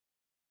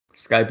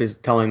Skype is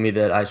telling me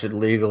that I should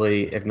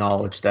legally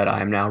acknowledge that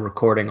I am now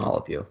recording all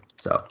of you.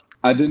 So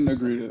I didn't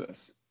agree to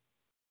this.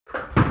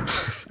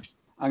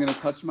 I'm going to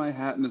touch my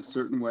hat in a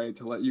certain way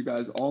to let you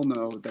guys all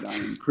know that I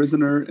am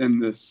prisoner in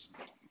this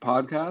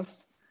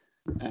podcast,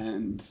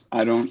 and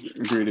I don't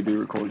agree to be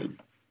recorded.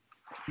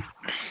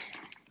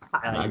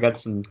 I got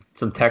some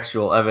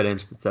textual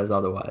evidence that says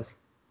otherwise.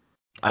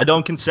 I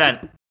don't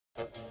consent.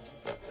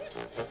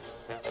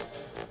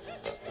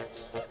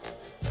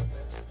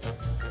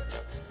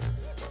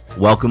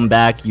 Welcome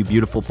back, you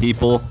beautiful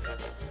people.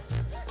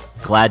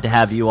 Glad to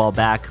have you all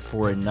back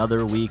for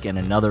another week and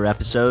another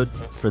episode.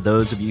 For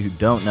those of you who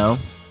don't know,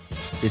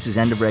 this is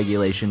End of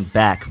Regulation,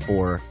 back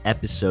for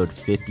episode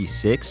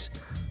 56,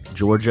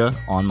 Georgia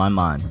on My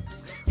Mind.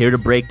 Here to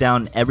break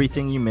down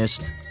everything you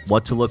missed,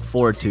 what to look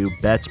forward to,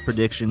 bets,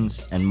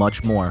 predictions, and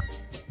much more.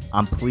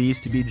 I'm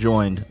pleased to be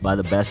joined by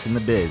the best in the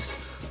biz,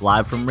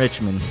 live from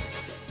Richmond,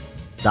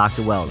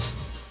 Dr. Wells.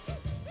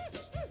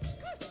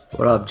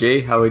 What up, G?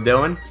 How we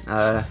doing?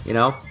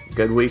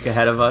 Good week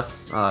ahead of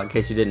us. In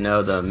case you didn't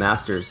know, the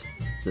Masters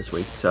is this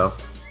week, so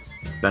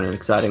it's been an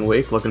exciting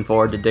week. Looking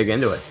forward to dig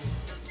into it.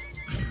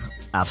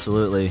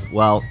 Absolutely.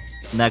 Well,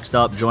 next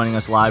up, joining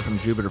us live from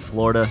Jupiter,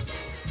 Florida,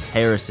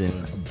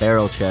 Harrison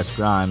Barrel Chest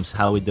Grimes.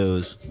 How we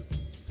does?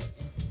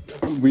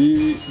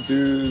 We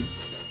does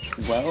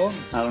well.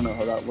 I don't know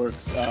how that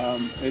works.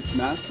 It's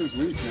Masters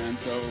week, man.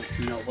 So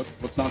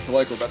what's not to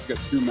like? We're about to get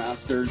two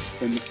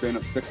Masters in the span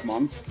of 6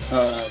 months,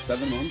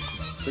 7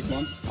 months, 6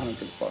 months. I don't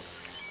give a fuck.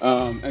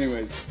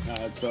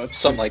 So that's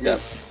something like that.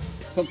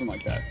 Something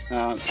like that.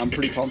 I'm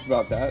pretty pumped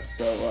about that.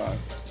 So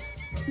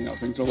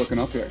things are looking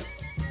up here.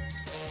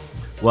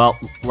 Well,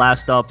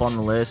 last up on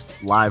the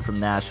list, live from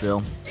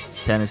Nashville,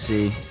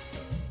 Tennessee,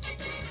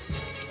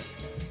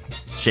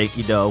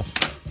 Shaky Doe,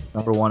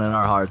 number one in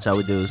our hearts. How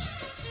we does?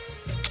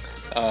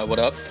 What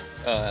up?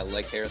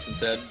 Like Harrison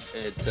said,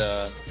 it's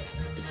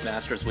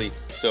Masters week,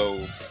 so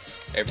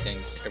everything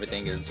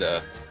is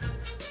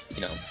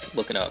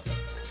looking up.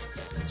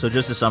 So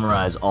just to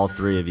summarize, all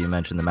three of you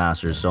mentioned the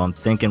Masters, so I'm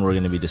thinking we're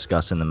going to be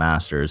discussing the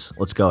Masters.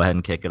 Let's go ahead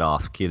and kick it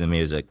off. Cue the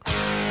music. Second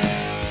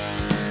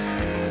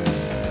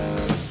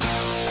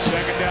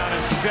down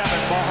and 7.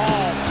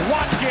 Mahomes,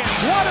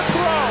 Watkins, what a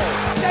throw!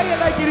 Tell you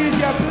like it is,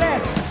 you're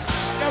blessed.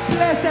 You're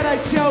blessed that I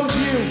chose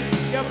you.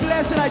 You're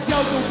blessed that I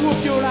chose to whoop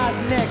your ass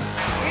next.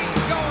 Eaton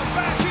going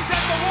back, he's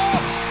at the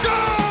wall.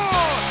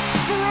 Good!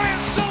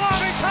 Grand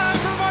salami time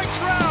for Mike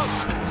Trout.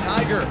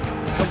 Tiger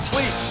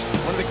completes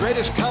one of the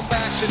greatest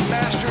comebacks in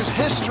Masters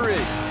history.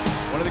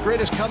 One of the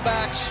greatest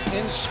comebacks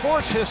in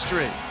sports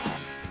history.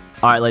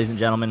 All right, ladies and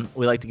gentlemen,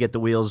 we like to get the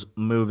wheels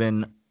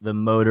moving, the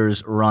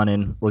motors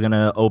running. We're going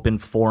to open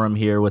forum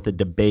here with a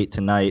debate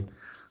tonight.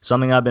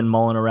 Something I've been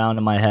mulling around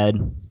in my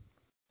head.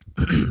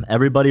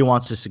 Everybody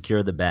wants to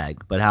secure the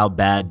bag, but how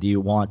bad do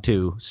you want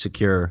to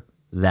secure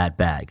that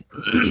bag?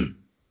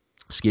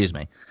 Excuse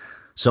me.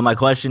 So my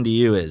question to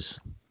you is,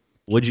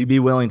 would you be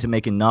willing to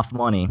make enough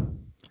money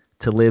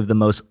to live the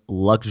most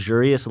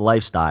luxurious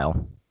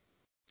lifestyle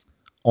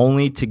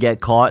only to get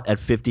caught at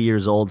 50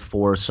 years old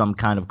for some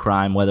kind of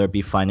crime, whether it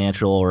be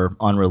financial or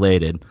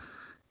unrelated,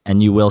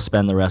 and you will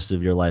spend the rest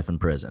of your life in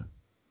prison?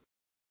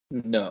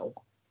 No.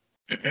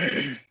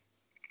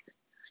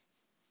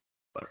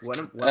 But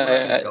when would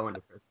I be going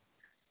to prison?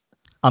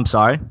 I'm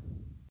sorry?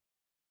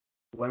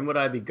 When would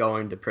I be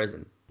going to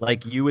prison?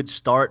 Like, you would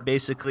start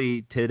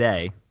basically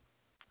today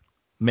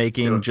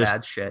making Doing just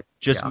bad shit.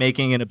 just Yeah.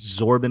 making an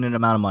exorbitant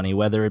amount of money,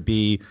 whether it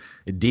be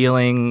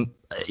dealing,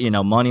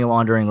 money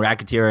laundering,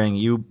 racketeering,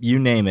 you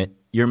name it.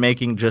 You're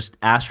making just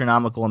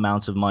astronomical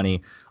amounts of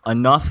money,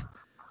 enough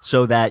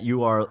so that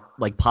you are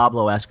like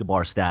Pablo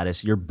Escobar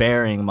status. You're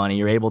bearing money.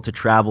 You're able to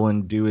travel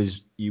and do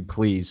as you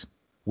please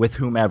with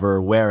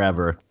whomever,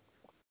 wherever.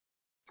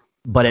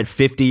 But at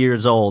 50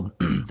 years old,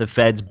 the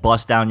feds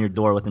bust down your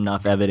door with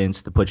enough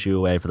evidence to put you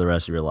away for the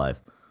rest of your life.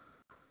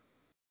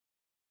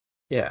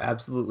 Yeah,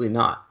 absolutely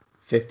not.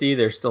 50,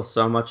 there's still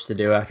so much to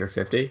do after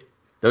 50.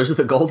 Those are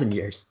the golden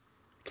years.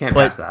 Can't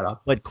pass that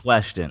up. But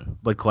question,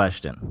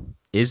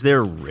 is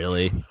there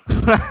really?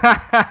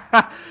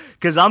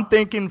 Because I'm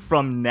thinking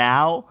from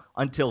now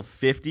until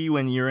 50,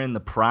 when you're in the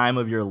prime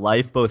of your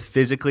life, both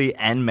physically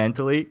and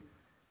mentally,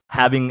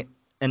 having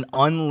an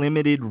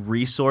unlimited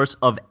resource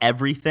of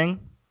everything,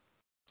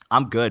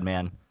 I'm good,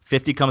 man.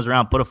 50 comes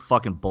around, put a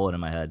fucking bullet in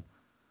my head.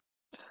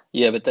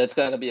 Yeah, but that's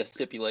got to be a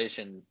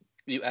stipulation.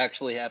 You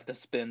actually have to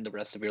spend the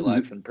rest of your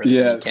life in prison.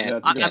 Yeah, You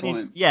can't. that's a good I mean,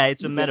 point. yeah,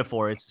 it's a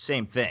metaphor. It's the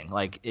same thing.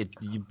 Like,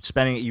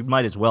 you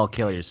might as well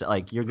kill yourself.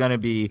 Like, you're gonna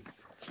be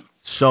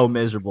so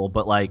miserable,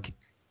 but like,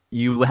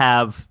 you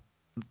have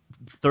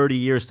 30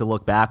 years to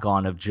look back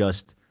on of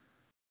just.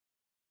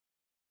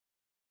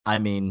 I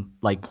mean,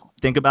 like,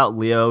 think about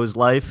Leo's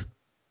life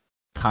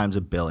times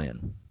a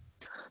billion.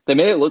 They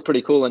made it look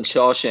pretty cool in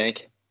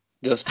Shawshank,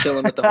 just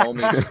chilling with the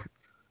homies.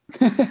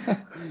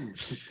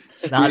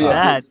 It's not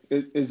bad.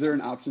 Is there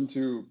an option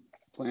to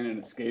plan an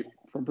escape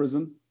from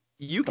prison?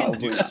 You can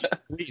do this,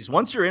 please.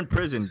 Once you're in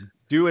prison,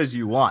 do as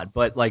you want.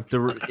 But like,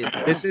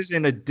 this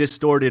isn't a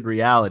distorted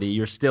reality.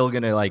 You're still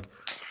gonna like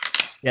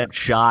get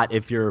shot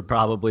if you're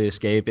probably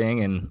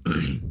escaping.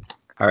 And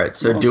All right.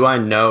 So Well- do I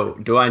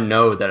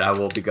know that I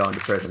will be going to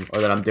prison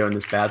or that I'm doing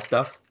this bad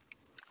stuff?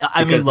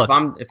 I mean, Because look,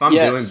 if I'm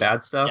Yes. doing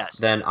bad stuff, Yes.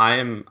 then I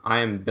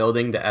am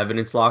building the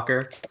evidence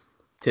locker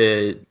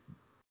to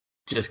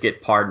just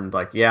get pardoned.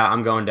 Like, yeah,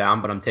 I'm going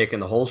down, but I'm taking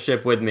the whole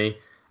ship with me.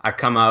 I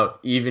come out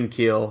even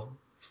keel,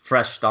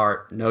 fresh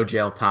start, no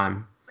jail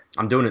time.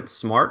 I'm doing it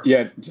smart.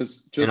 Yeah,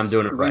 just And I'm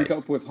doing it link right.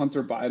 up with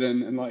Hunter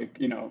Biden and like,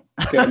 get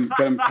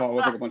him caught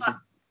with like a bunch of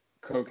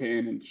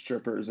cocaine and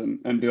strippers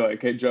and be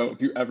like, hey Joe,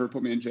 if you ever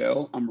put me in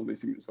jail, I'm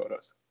releasing these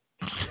photos.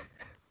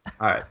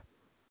 All right.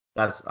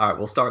 That's all right.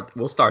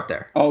 We'll start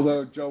there.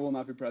 Although Joe will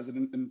not be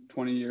president in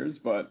 20 years,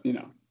 but you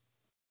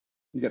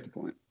get the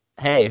point.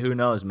 hey, who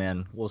knows,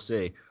 man? We'll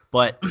see.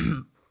 But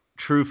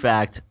true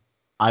fact,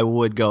 I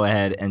would go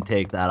ahead and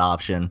take that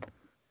option.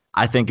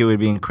 I think it would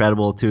be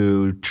incredible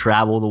to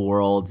travel the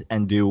world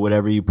and do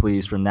whatever you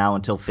please from now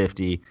until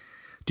 50.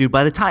 Dude,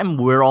 by the time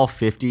we're all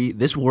 50,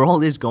 this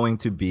world is going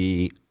to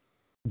be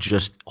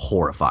just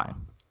horrifying.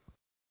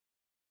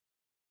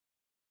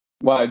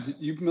 Why?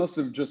 You must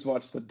have just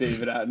watched the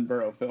David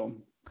Attenborough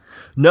film.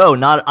 No,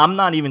 I'm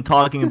not even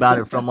talking about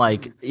it from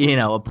like,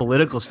 a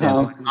political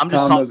standpoint. I'm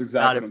just Tom talking knows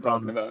exactly about it what I'm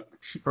talking about.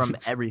 from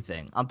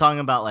everything. I'm talking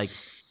about like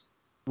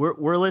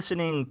we're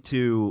listening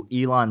to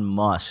Elon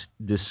Musk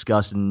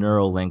discuss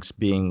Neuralinks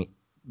being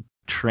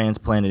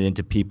transplanted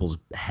into people's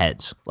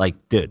heads. Like,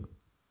 dude,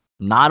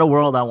 not a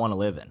world I want to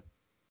live in.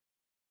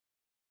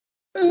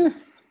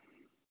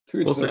 To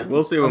each their own.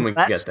 We'll see when we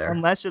get there.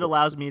 Unless it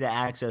allows me to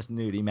access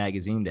Nudie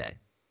Magazine Day.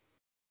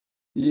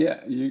 Yeah,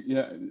 you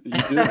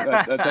do.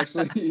 That's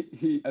actually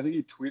I think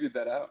he tweeted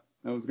that out.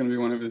 That was going to be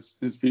one of his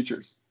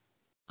features.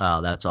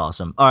 Oh, that's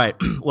awesome. All right,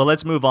 well,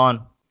 let's move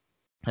on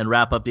and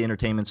wrap up the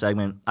entertainment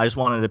segment. I just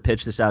wanted to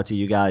pitch this out to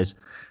you guys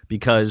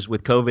because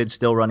with COVID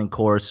still running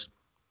course,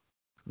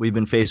 we've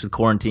been faced with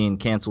quarantine,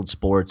 canceled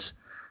sports,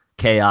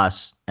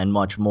 chaos, and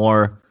much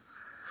more.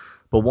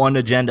 But one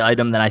agenda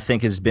item that I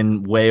think has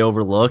been way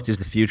overlooked is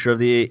the future of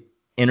the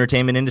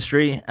entertainment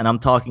industry, and I'm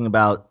talking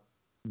about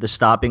the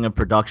stopping of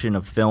production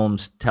of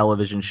films,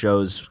 television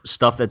shows,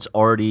 stuff that's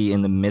already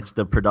in the midst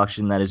of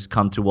production that has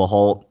come to a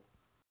halt.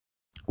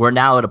 We're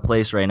now at a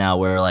place right now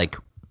where, like,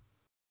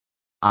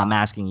 I'm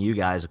asking you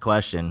guys a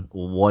question.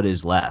 What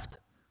is left?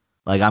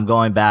 Like, I'm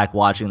going back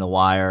watching The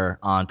Wire,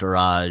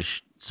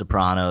 Entourage,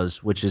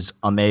 Sopranos, which is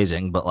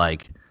amazing, but,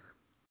 like...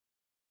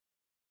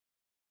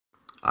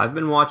 I've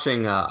been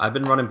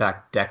running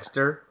back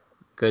Dexter,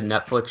 good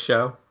Netflix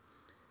show.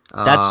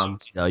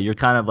 That's you're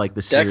kind of like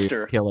the serial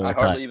Dexter, killer I type.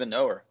 hardly even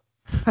know her.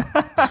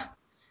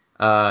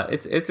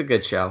 It's a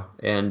good show,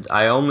 and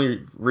I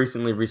only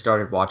recently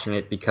restarted watching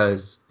it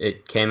because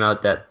it came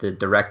out that the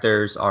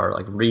directors are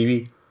like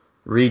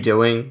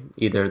redoing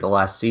either the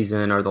last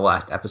season or the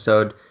last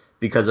episode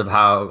because of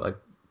how like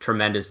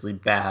tremendously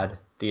bad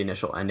the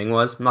initial ending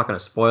was. I'm not going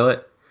to spoil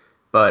it,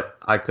 but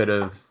I could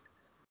have,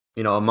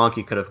 a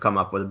monkey could have come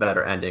up with a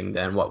better ending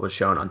than what was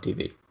shown on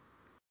TV.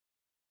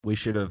 We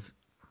should have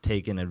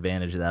taken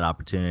advantage of that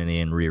opportunity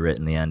and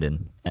rewritten the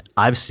ending.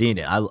 I've seen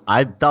it.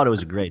 I thought it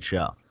was a great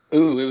show.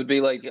 Ooh, it would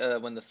be like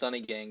when the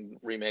Sunny Gang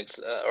remakes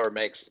or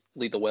makes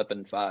Lethal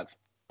Weapon 5.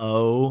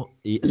 Oh,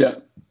 Yeah.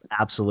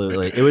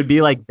 absolutely. It would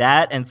be like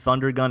that and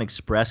Thunder Gun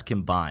Express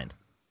combined.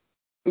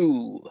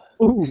 Ooh.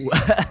 Ooh.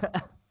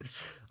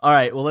 All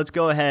right, well, let's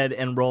go ahead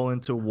and roll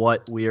into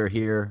what we are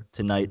here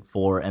tonight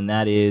for, and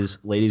that is,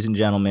 ladies and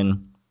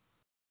gentlemen,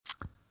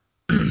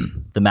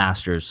 the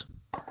Masters.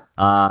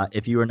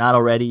 If you are not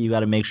already, you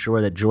got to make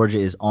sure that Georgia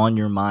is on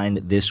your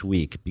mind this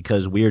week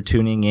because we are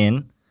tuning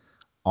in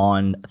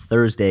on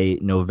Thursday,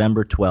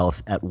 November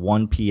 12th at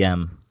 1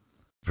 p.m.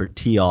 for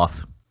Tee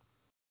Off.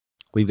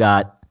 We've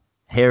got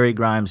Harry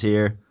Grimes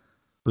here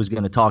who's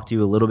going to talk to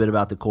you a little bit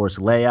about the course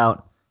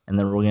layout, and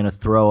then we're going to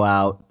throw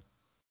out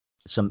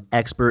some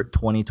expert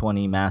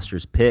 2020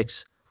 Masters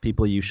picks,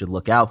 people you should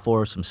look out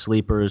for, some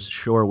sleepers,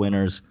 sure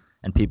winners,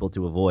 and people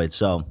to avoid.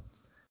 So,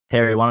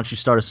 Harry, why don't you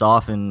start us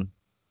off and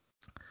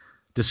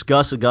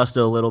discuss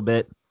Augusta a little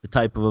bit, the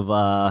type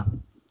of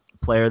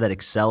player that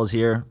excels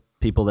here,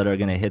 people that are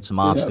going to hit some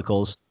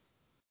obstacles.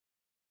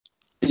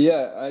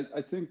 Yeah,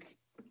 I think,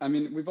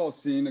 we've all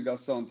seen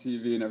Augusta on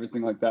TV and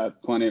everything like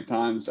that plenty of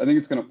times. I think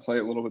it's going to play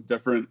a little bit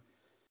different,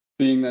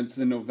 being that it's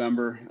in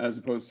November as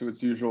opposed to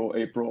its usual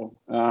April.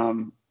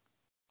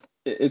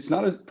 It's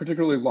not a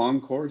particularly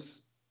long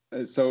course.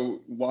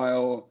 So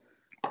while,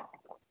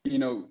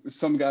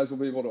 some guys will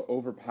be able to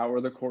overpower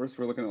the course,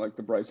 we're looking at like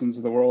the Brysons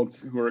of the world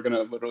who are going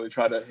to literally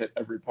try to hit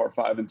every par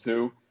 5 and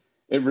 2.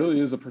 It really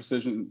is a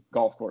precision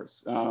golf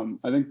course.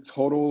 I think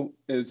total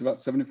is about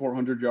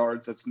 7,400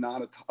 yards. That's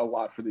not a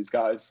lot for these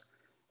guys.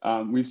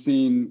 We've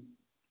seen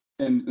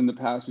in the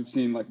past, we've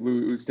seen like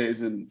Louis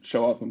Oosthuizen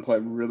show up and play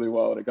really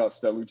well at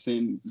Augusta. We've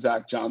seen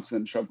Zach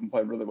Johnson show up and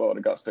play really well at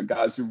Augusta.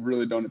 Guys who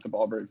really don't hit the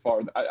ball very far.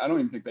 I don't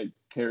even think they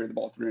carry the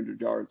ball 300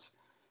 yards.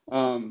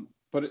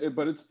 But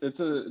it's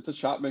a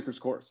shot maker's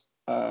course.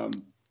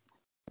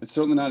 It's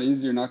certainly not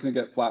easy. You're not going to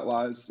get flat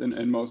lies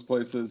in most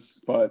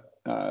places, but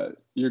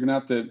you're going to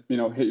have to,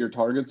 hit your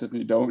targets. If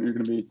you don't, you're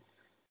going to be,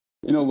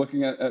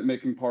 looking at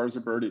making pars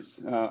or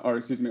birdies,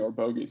 or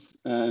bogeys.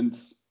 And,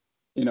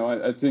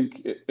 I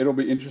think it'll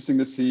be interesting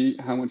to see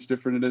how much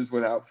different it is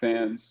without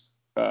fans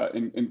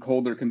in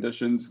colder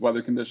conditions,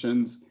 weather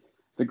conditions.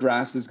 The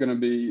grass is going to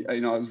be, I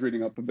was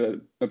reading up a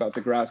bit about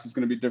the grass is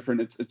going to be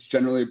different. It's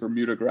generally a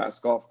Bermuda grass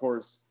golf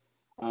course.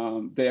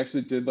 They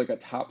actually did like a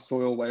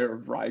topsoil layer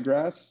of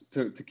ryegrass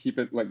to keep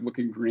it like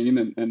looking green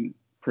and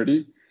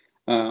pretty.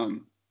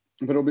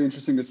 But it'll be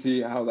interesting to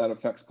see how that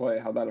affects play,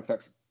 how that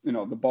affects, the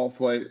ball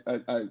flight.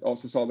 I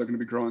also saw they're going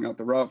to be growing out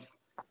the rough.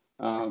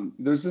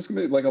 There's just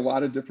going to be like a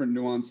lot of different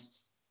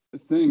nuanced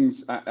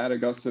things at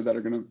Augusta that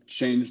are going to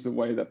change the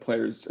way that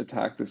players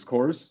attack this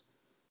course.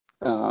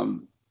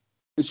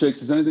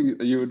 Shakes, is there anything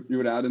that you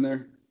would add in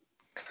there?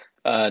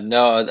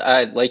 No,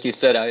 like you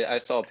said, I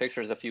saw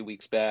pictures a few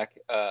weeks back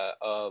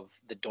of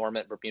the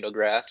dormant Bermuda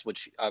grass,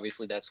 which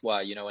obviously that's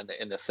why,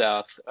 in the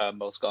South,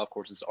 most golf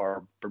courses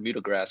are Bermuda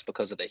grass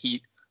because of the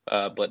heat.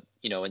 But,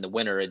 in the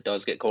winter, it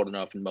does get cold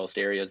enough in most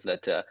areas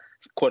that,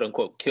 quote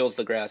unquote, kills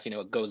the grass.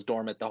 It goes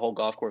dormant. The whole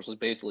golf course was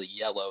basically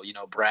yellow,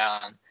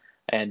 brown.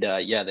 And,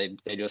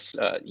 they just,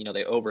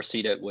 they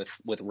overseed it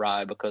with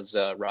rye because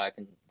rye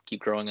can keep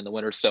growing in the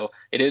winter. So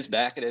it is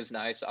back. It is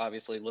nice,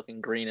 obviously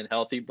looking green and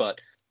healthy. But,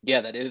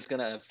 yeah, that is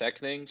going to affect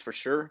things for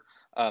sure.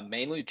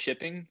 Mainly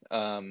chipping.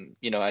 I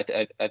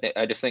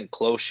just think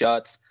close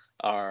shots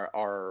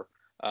are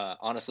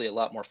honestly a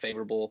lot more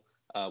favorable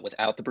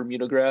without the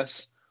Bermuda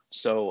grass.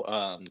 So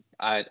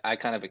I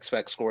kind of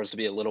expect scores to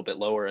be a little bit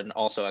lower, and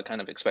also I kind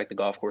of expect the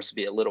golf course to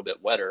be a little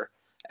bit wetter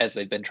as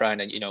they've been trying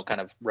to,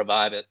 kind of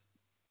revive it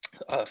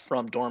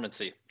from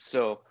dormancy.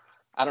 So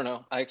I don't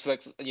know. I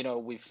expect,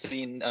 we've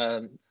seen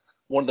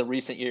one of the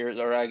recent years,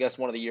 or I guess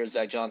one of the years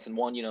Zach Johnson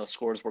won,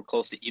 scores were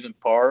close to even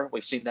par.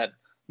 We've seen that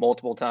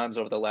multiple times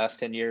over the last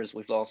 10 years.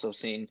 We've also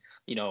seen,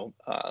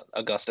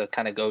 Augusta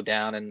kind of go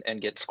down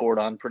and get scored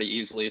on pretty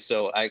easily.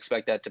 So I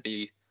expect that to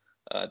be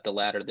the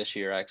latter this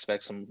year. I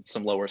expect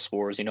some lower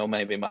scores,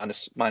 maybe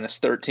minus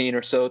 13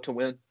 or so to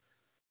win.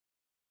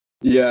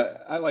 Yeah,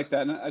 I like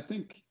that. And I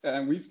think,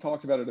 and we've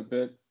talked about it a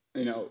bit,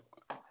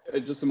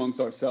 just amongst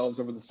ourselves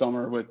over the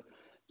summer with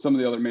some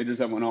of the other majors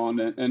that went on,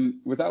 and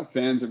without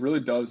fans, it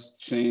really does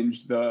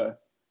change the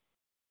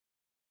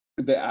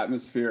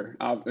atmosphere,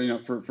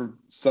 for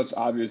such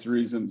obvious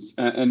reasons.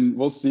 And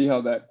we'll see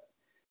how that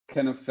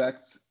can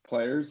affect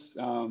players.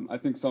 I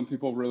think some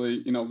people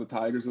really, the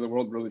Tigers of the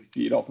world really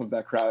feed off of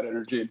that crowd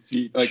energy and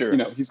feed, like, Sure.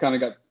 He's kind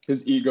of got,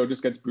 his ego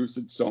just gets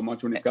boosted so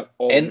much when he's got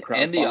all the crowd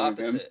and the following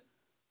him. opposite.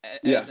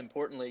 As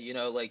importantly,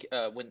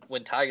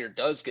 when Tiger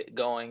does get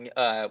going,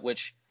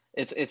 which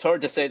it's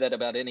hard to say that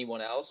about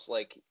anyone else,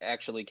 like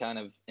actually kind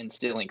of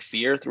instilling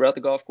fear throughout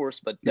the golf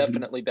course, but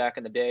definitely back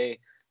in the day,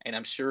 and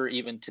I'm sure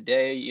even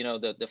today,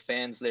 the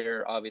fans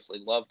there obviously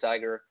love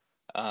Tiger.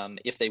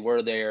 If they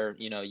were there,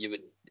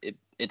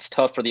 it's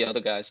tough for the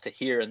other guys to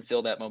hear and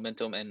feel that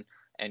momentum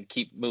and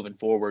keep moving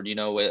forward.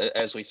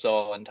 As we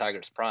saw in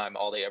Tiger's prime,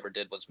 all they ever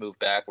did was move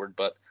backward,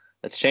 but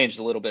that's changed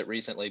a little bit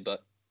recently.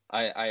 But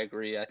I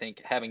agree. I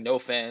think having no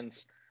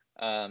fans,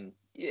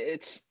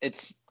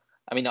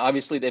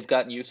 obviously they've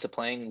gotten used to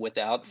playing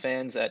without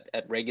fans at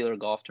regular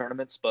golf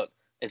tournaments, but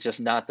it's just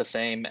not the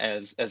same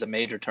as a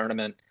major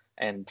tournament,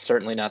 and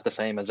certainly not the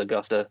same as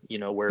Augusta,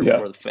 where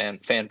the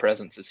fan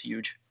presence is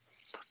huge.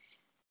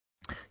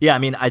 Yeah,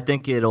 I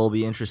think it'll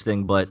be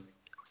interesting, but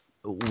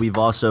we've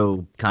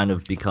also kind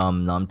of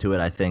become numb to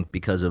it, I think,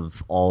 because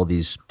of all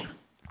these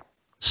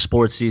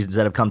sports seasons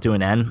that have come to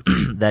an end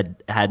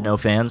that had no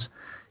fans.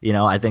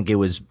 I think it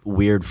was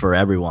weird for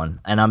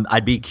everyone. And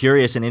I'd be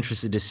curious and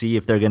interested to see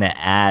if they're going to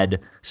add,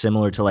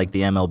 similar to like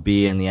the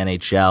MLB and the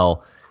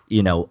NHL,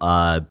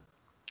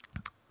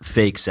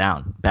 fake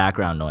sound,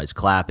 background noise,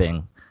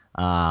 clapping,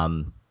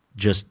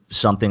 just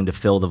something to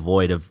fill the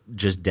void of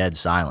just dead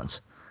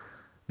silence.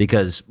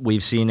 Because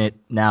we've seen it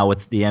now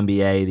with the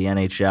NBA, the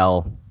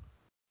NHL,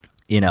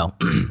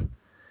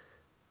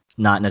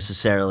 not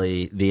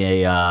necessarily the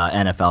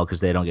NFL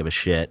because they don't give a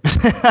shit.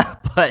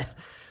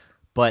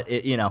 but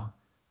it,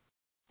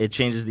 it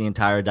changes the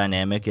entire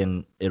dynamic,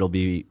 and it'll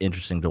be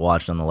interesting to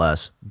watch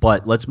nonetheless.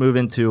 But let's move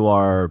into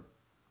our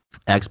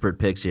expert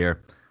picks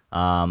here.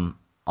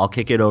 I'll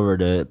kick it over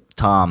to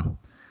Tom.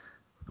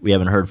 We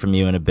haven't heard from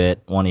you in a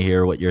bit. Want to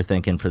hear what you're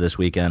thinking for this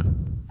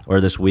weekend, or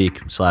this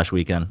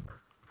week/weekend.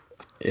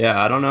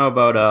 Yeah, I don't know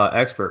about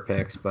expert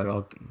picks, but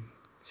I'll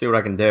see what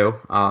I can do.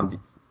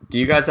 Do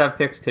you guys have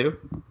picks too?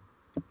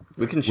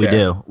 We can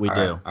share. We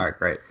do. All right,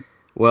 great.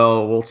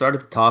 Well, we'll start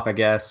at the top, I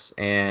guess.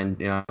 And,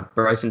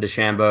 Bryson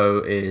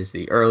DeChambeau is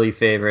the early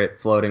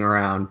favorite, floating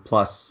around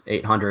plus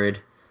 800,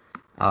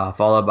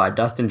 followed by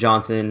Dustin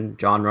Johnson,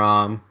 Jon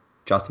Rahm,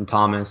 Justin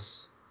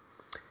Thomas,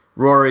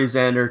 Rory,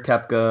 Xander,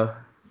 Koepka.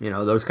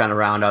 Those kind of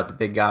round out the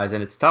big guys.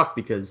 And it's tough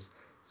because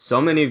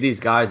so many of these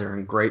guys are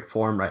in great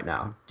form right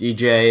now.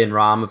 DJ and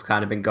Rahm have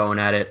kind of been going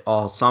at it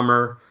all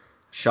summer.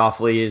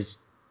 Schauffele has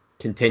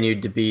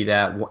continued to be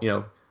that,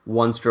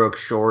 one stroke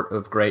short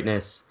of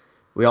greatness.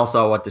 We all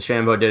saw what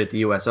DeChambeau did at the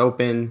U.S.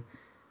 Open,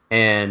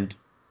 and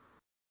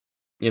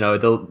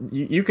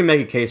you can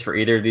make a case for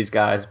either of these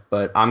guys,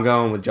 but I'm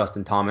going with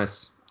Justin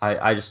Thomas.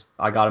 I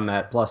got him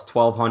at plus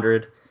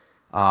 1,200.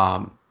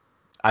 I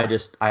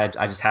just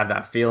have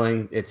that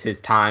feeling it's his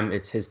time.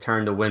 It's his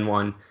turn to win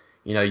one.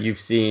 You've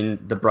seen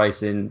the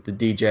Bryson, the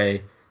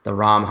DJ, the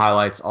Rahm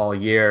highlights all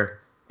year,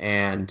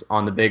 and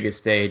on the biggest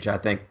stage, I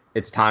think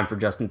it's time for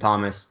Justin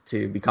Thomas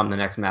to become the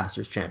next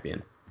Masters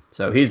champion.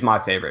 So he's my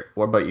favorite.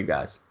 What about you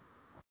guys?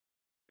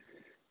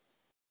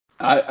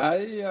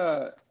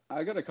 I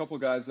got a couple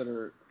guys that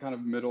are kind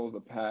of middle of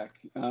the pack.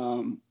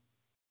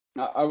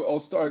 I will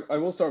start.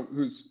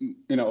 Who's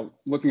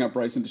looking at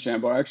Bryson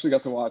DeChambeau. I actually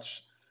got to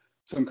watch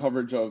some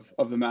coverage of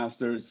the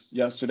Masters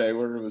yesterday,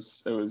 where it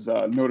was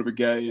Nota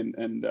Begay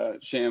and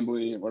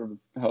Chambly, whatever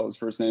the hell his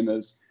first name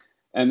is,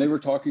 and they were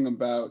talking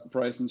about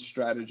Bryson's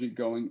strategy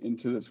going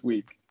into this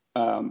week.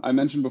 I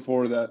mentioned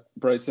before that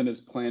Bryson is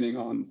planning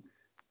on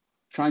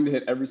trying to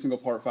hit every single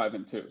par 5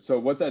 and 2. So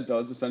what that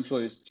does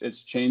essentially is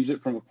it's change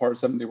it from a par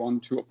 71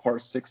 to a par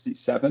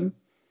 67.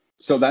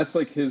 So that's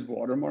like his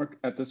watermark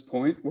at this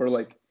point, where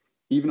like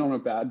even on a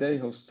bad day,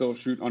 he'll still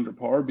shoot under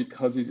par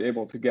because he's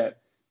able to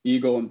get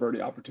eagle and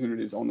birdie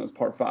opportunities on those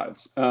par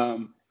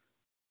 5s.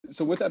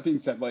 So with that being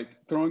said, like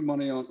throwing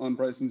money on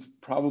Bryson's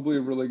probably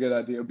a really good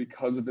idea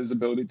because of his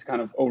ability to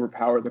kind of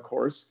overpower the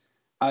course.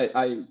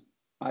 I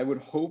would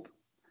hope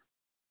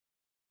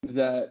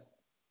that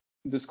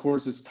this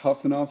course is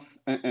tough enough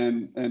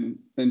and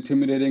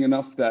intimidating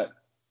enough that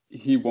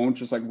he won't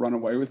just like run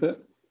away with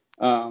it.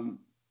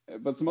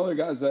 But some other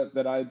guys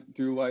that I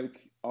do like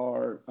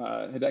are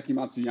Hideki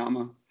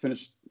Matsuyama,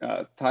 finished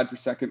tied for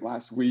second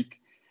last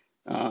week.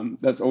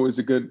 That's always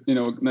a good,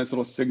 nice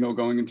little signal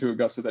going into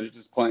Augusta that he's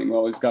just playing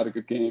well. He's got a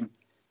good game.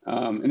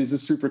 And he's a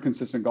super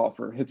consistent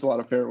golfer. Hits a lot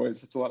of fairways,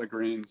 hits a lot of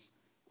greens.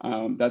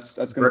 That's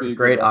going to be a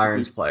great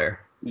irons player.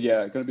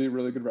 Yeah, going to be a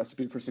really good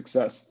recipe for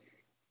success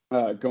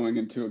going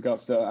into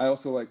Augusta. I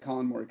also like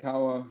Colin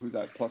Morikawa, who's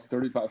at plus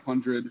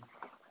 3,500.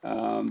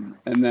 And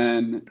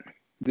then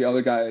the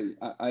other guy,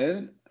 I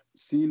hadn't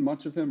seen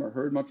much of him or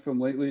heard much of him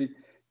lately,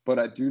 but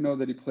I do know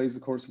that he plays the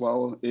course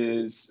well,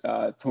 is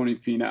Tony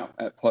Finau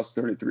at plus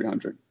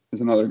 3,300 is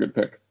another good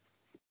pick.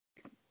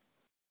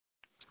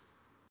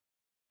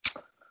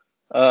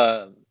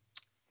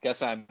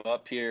 Guess I'm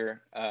up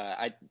here.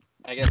 I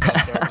guess I'll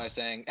start by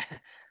saying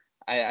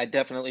I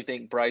definitely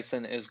think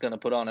Bryson is going to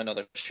put on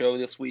another show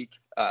this week.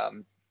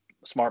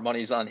 Smart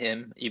money's on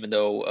him, even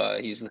though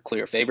he's the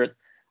clear favorite.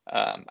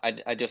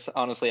 I just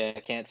honestly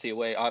I can't see a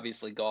way.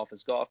 Obviously, golf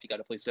is golf. You got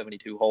to play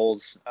 72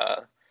 holes,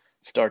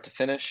 start to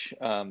finish.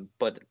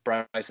 But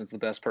Bryson's the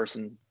best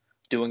person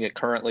doing it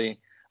currently.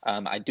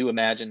 I do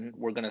imagine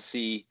we're going to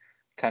see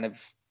kind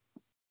of.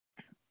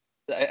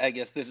 I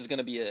guess this is going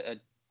to be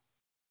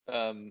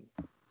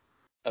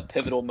a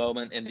pivotal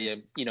moment in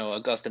the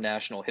Augusta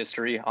National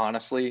history.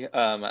 Honestly,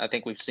 I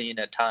think we've seen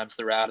at times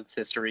throughout its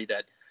history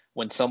that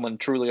when someone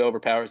truly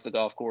overpowers the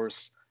golf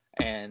course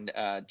and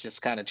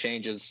just kind of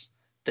changes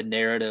the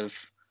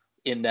narrative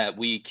in that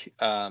week,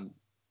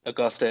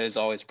 Augusta is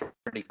always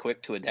pretty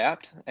quick to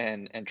adapt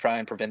and try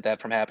and prevent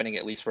that from happening,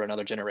 at least for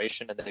another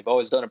generation. And they've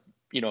always done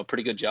a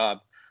pretty good job.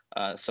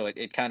 So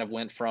it kind of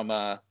went from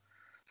the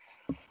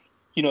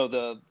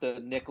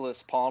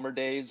Nicholas Palmer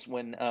days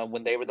when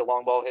they were the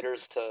long ball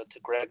hitters to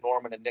Greg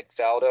Norman and Nick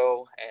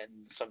Faldo,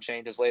 and some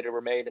changes later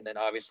were made, and then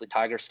obviously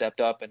Tiger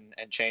stepped up and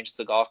changed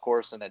the golf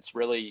course, and it's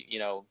really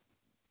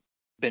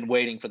been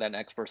waiting for that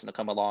next person to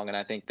come along, and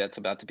I think that's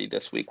about to be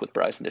this week with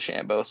Bryson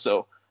DeChambeau.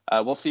 So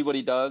we'll see what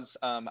he does.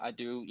 I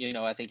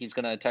think he's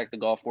going to attack the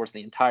golf course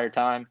the entire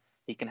time.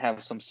 He can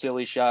have some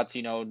silly shots.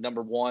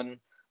 Number one,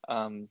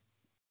 kind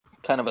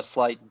of a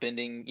slight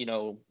bending,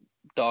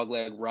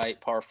 dogleg right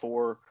par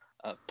 4.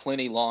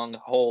 Plenty long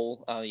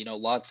hole.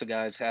 Lots of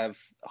guys have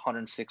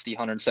 160,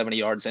 170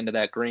 yards into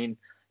that green.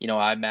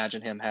 I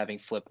imagine him having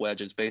flip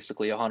wedges,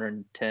 basically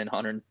 110,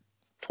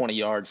 120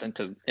 yards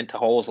into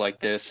holes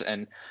like this.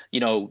 And,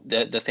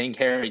 the thing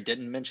Harry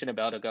didn't mention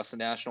about Augusta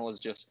National is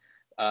just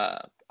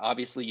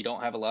obviously you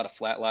don't have a lot of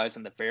flat lies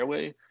in the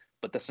fairway,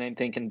 but the same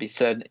thing can be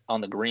said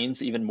on the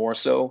greens, even more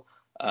so.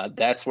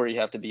 That's where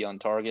you have to be on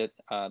target.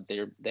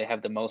 They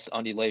have the most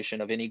undulation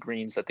of any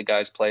greens that the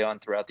guys play on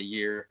throughout the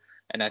year.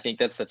 And I think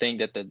that's the thing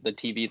that the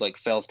TV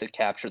fails to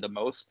capture the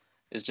most,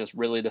 is just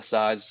really the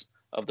size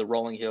of the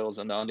rolling hills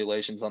and the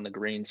undulations on the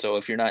green. So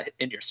if you're not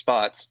in your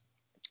spots,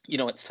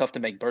 it's tough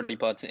to make birdie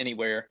putts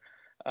anywhere.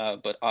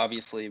 But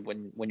obviously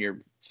when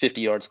you're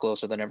 50 yards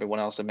closer than everyone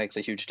else, it makes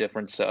a huge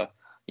difference,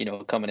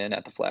 coming in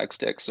at the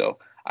flagstick. So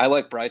I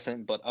like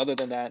Bryson, but other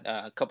than that,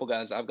 a couple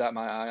guys I've got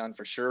my eye on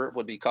for sure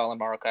would be Colin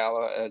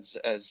Morikawa,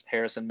 as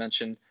Harrison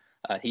mentioned.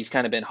 He's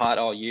kind of been hot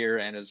all year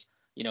and is,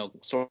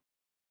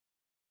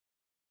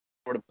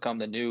 sort of become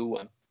the new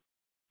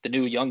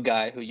young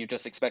guy who you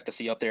just expect to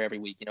see up there every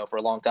week, for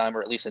a long time,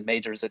 or at least in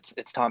majors.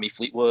 It's Tommy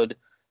Fleetwood.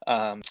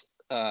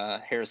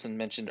 Harrison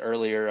mentioned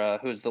earlier,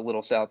 who's the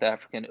little South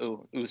African,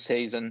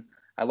 Oosthuizen.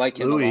 I like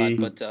him a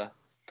lot, but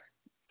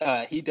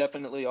He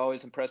definitely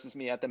always impresses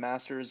me at the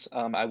Masters.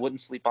 I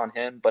wouldn't sleep on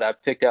him, but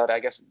I've picked out, I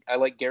guess I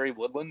like Gary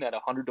Woodland at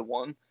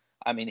 100-1.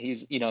 I mean,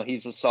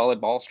 he's a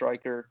solid ball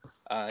striker.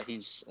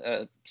 He's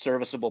a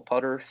serviceable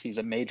putter. He's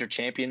a major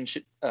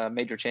championship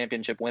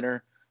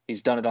winner.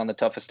 He's done it on the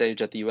toughest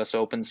stage at the U.S.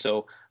 Open.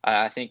 So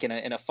I think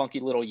in a funky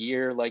little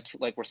year like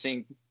we're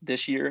seeing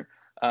this year,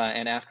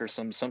 and after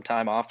some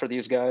time off for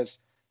these guys,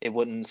 it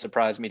wouldn't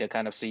surprise me to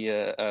kind of see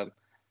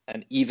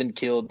an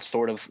even-keeled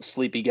sort of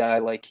sleepy guy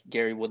like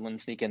Gary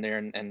Woodland sneak in there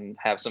and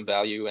have some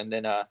value. And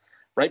then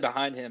right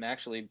behind him,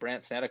 actually,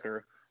 Brandt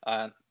Snedeker.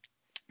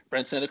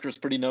 Brent Snedeker is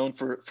pretty known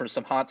for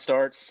some hot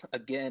starts.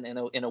 Again,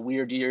 in a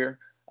weird year,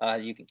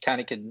 you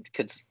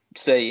could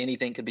say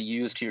anything could be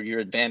used to your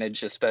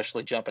advantage,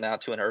 especially jumping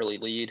out to an early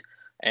lead.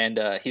 And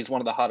he's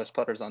one of the hottest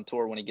putters on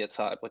tour when he gets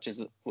hot, which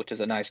is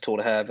a nice tool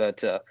to have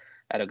at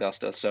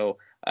Augusta. So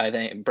I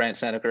think Brandt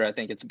Snedeker, I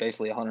think it's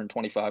basically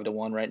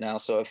 125-1 right now.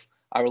 So if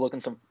I were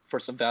looking for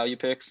some value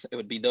picks, it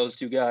would be those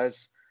two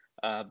guys.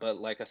 But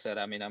like I said,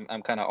 I mean,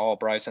 I'm kind of all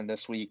Bryson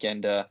this week,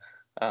 and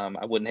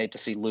I wouldn't hate to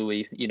see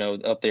Louis,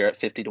 up there at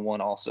 50-1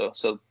 also.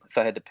 So if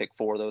I had to pick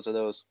four, those are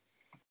those.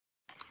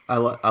 I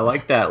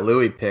like that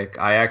Louis pick.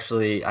 I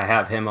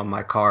have him on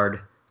my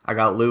card. I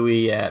got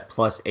Louis at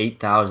plus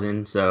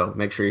 8,000, so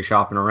make sure you're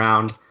shopping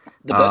around.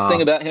 The best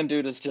thing about him,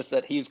 dude, is just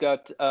that he's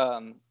got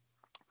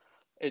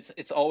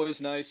it's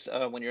always nice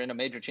when you're in a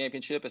major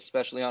championship,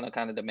 especially on a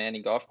kind of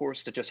demanding golf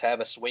course, to just have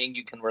a swing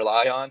you can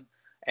rely on.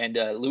 And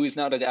Louis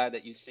not a guy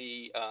that you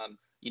see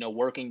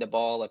working the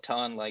ball a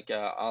ton like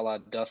a la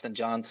Dustin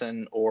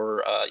Johnson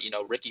or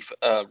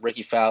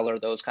Ricky Fowler,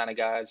 those kind of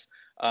guys.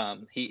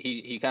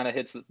 He kind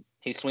of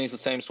he swings the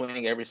same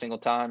swing every single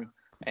time.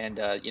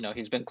 And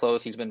he's been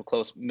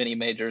close many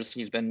majors.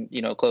 He's been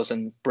close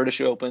in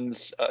British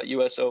Opens,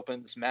 US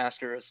Opens,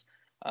 Masters.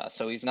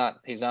 So he's not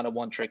a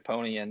one-trick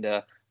pony, and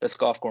this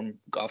golf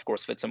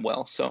course fits him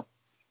well. So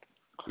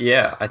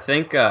yeah, I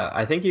think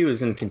he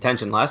was in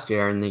contention last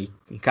year, and he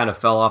kind of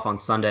fell off on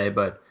Sunday,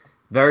 but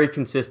very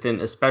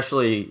consistent,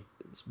 especially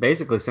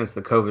basically since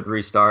the COVID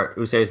restart.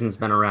 Oosthuizen's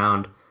been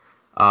around.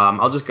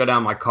 I'll just go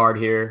down my card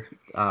here.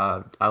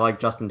 I like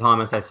Justin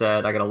Thomas. I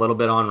said I got a little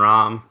bit on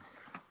Rahm.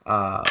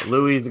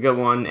 Louis is a good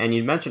one, and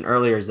you mentioned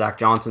earlier Zach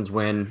Johnson's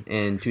win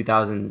in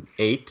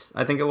 2008.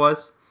 I think it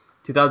was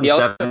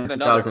 2007,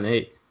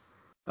 2008.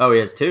 Oh, he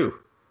has two.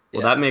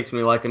 Well, that makes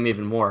me like him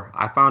even more.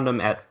 I found him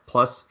at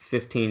plus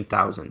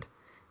 15,000.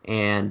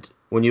 And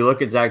when you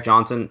look at Zach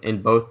Johnson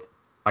in both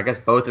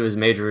of his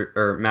major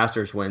or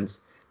Masters wins,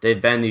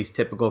 they've been these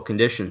typical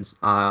conditions.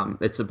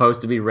 It's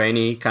supposed to be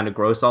rainy, kind of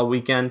gross all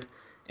weekend,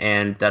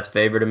 and that's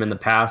favored him in the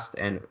past.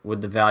 And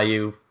with the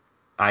value,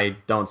 I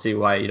don't see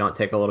why you don't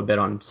take a little bit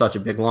on such a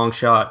big long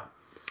shot.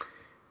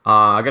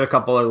 I got a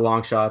couple other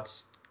long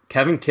shots.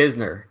 Kevin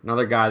Kisner,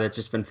 another guy that's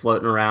just been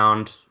floating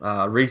around,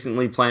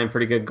 recently playing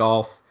pretty good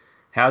golf.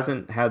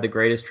 Hasn't had the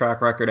greatest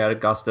track record at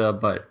Augusta,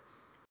 but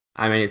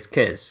I mean, it's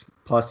Kiz.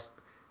 Plus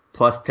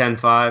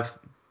 10.5,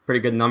 pretty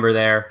good number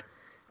there.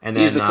 And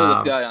then, he's the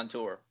coolest guy on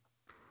tour.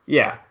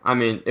 Yeah, I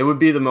mean, it would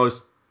be the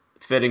most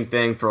fitting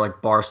thing for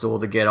like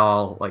Barstool to get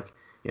all like,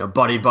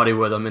 buddy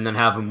with him and then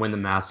have him win the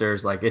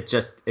Masters. Like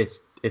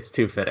it's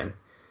too fitting.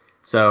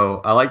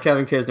 So I like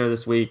Kevin Kisner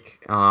this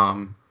week.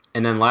 And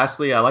then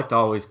lastly, I like to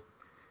always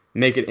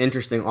make it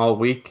interesting all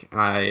week.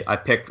 I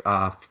pick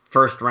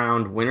first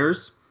round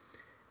winners.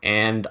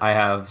 And I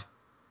have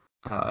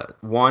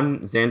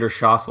one Xander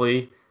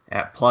Schauffele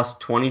at plus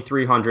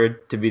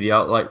 2,300 to be the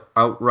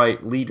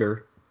outright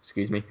leader,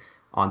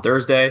 on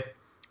Thursday.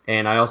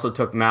 And I also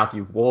took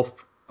Matthew Wolff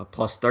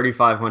plus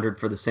 3,500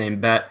 for the same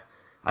bet.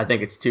 I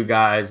think it's two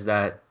guys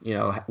that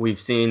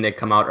we've seen. They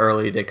come out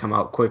early, they come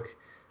out quick.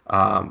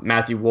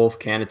 Matthew Wolff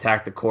can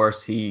attack the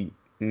course. He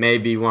may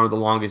be one of the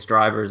longest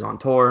drivers on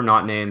tour,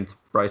 not named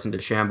Bryson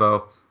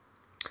DeChambeau.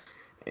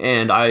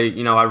 And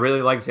I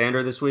really like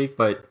Xander this week,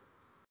 but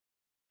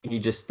he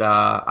just,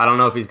 I don't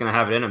know if he's going to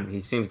have it in him.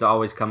 He seems to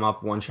always come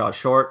up one shot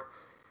short.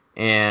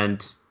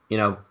 And,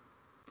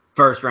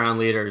 first round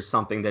leader is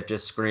something that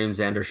just screams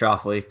Xander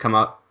Schauffele. Come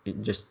up,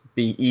 just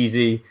be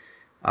easy,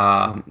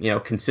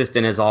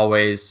 consistent as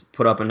always,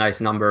 put up a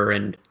nice number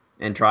and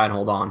try and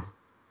hold on.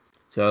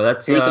 So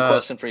that's here's a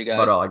question for you guys.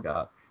 About all I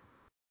got.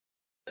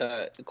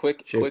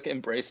 Quick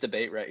embrace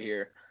debate right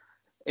here.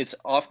 It's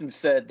often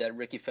said that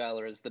Ricky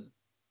Fowler is the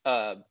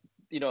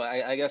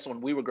I guess when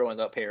we were growing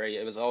up, Harry,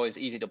 it was always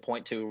easy to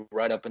point to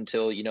right up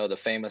until, the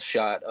famous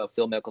shot of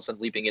Phil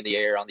Mickelson leaping in the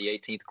air on the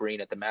 18th green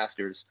at the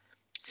Masters.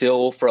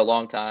 Phil, for a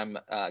long time,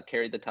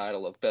 carried the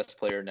title of best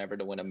player never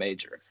to win a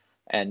major.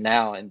 And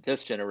now in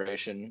this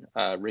generation,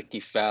 Ricky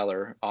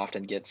Fowler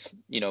often gets,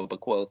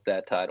 bequothed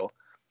that title.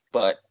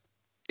 But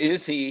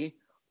is he,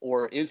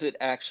 or is it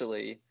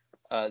actually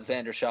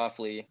Xander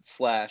Schauffele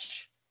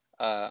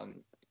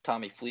 /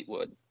 Tommy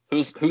Fleetwood?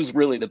 Who's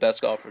really the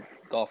best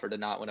golfer to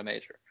not win a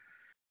major?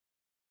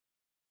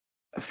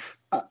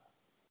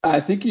 I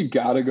think you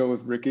got to go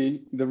with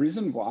Ricky. The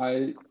reason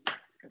why,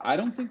 I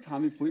don't think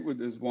Tommy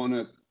Fleetwood has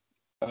won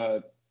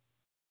a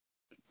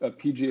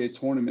PGA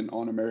tournament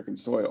on American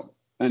soil.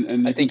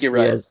 And I think you're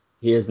right.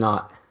 He is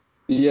not.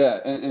 Yeah,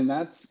 and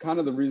that's kind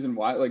of the reason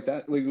why, like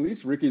that, like at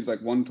least Ricky's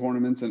like won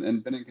tournaments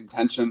and been in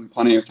contention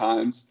plenty of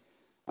times.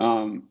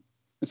 So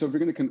if you're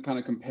going to kind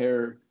of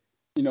compare,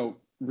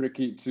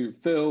 Ricky to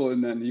Phil,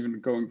 and then even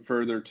going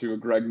further to a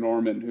Greg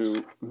Norman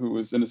who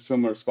was in a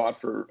similar spot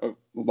for a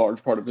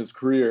large part of his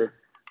career,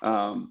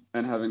 and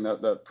having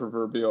that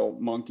proverbial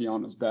monkey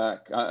on his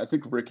back, I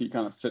think Ricky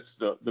kind of fits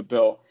the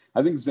bill.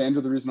 I think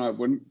Xander, the reason I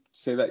wouldn't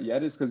say that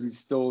yet is because he's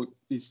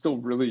still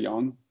really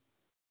young.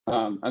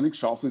 I think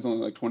Schauffele's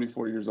only like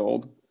 24 years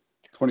old.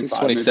 25, He's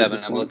 27.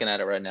 maybe I'm looking at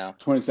it right now.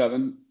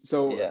 27.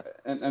 So, Yeah.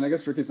 and I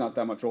guess Ricky's not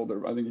that much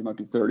older. I think he might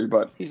be 30,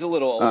 but He's a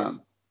little older.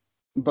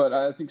 but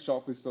I think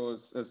Schauffele still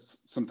has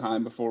some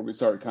time before we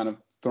start kind of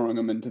throwing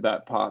him into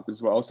that pot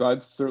as well. So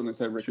I'd certainly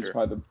say Ricky's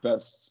probably the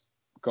best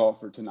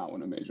golfer to not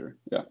win a major.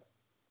 Yeah.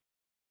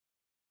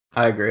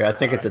 I agree. I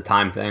think it's a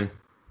time thing.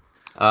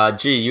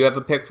 G, you have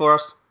a pick for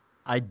us?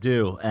 I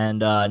do, and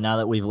now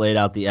that we've laid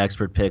out the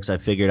expert picks, I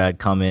figured I'd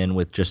come in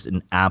with just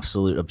an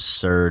absolute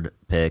absurd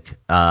pick,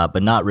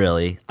 but not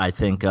really. I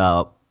think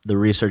the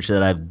research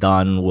that I've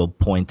done will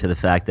point to the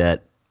fact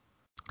that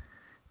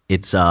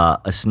it's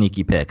a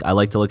sneaky pick. I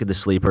like to look at the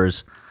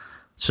sleepers.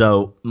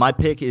 So my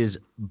pick is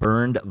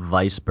Bernd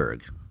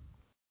Weisberg.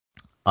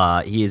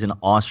 He is an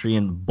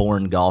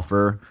Austrian-born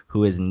golfer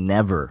who has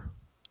never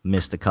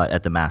missed a cut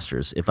at the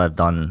Masters, if I've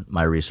done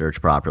my research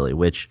properly,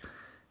 which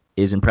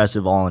is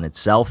impressive all in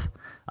itself.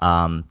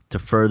 To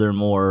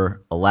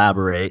furthermore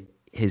elaborate,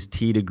 his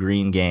tee to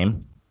green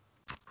game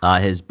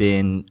has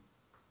been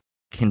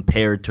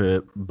compared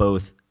to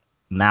both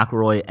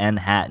McIlroy and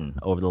Hatton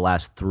over the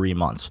last 3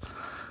 months.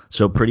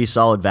 So pretty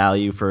solid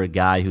value for a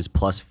guy who's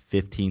plus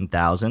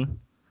 15,000.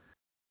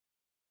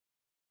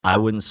 I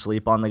wouldn't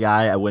sleep on the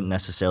guy. I wouldn't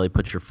necessarily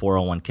put your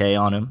 401k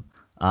on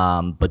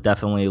him, but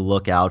definitely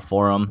look out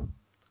for him.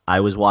 I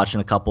was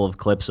watching a couple of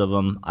clips of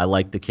him. I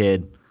like the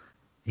kid.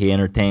 He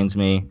entertains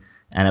me.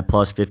 And at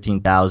plus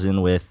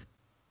 15,000 with,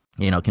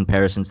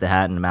 comparisons to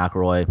Hatton and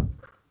McIlroy,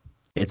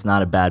 it's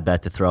not a bad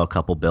bet to throw a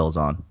couple bills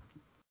on.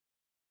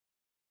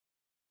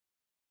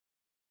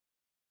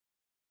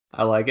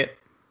 I like it.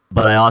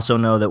 But I also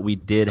know that we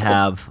did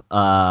have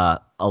a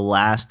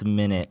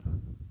last-minute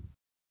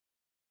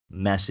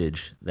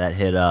message that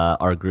hit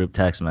our group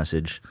text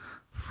message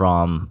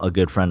from a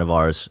good friend of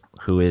ours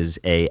who is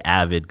a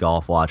avid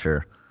golf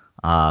watcher,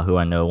 who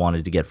I know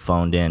wanted to get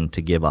phoned in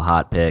to give a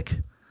hot pick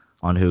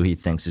on who he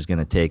thinks is going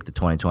to take the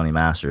 2020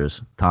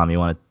 Masters. Tom, you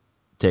want to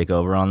take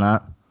over on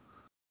that?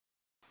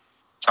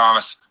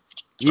 Thomas.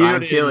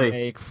 Brian Keeley.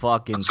 Make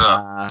fucking What's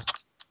up?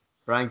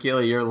 Brian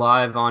Keeley, you're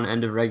live on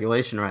End of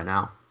Regulation right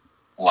now.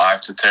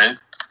 Live to tape?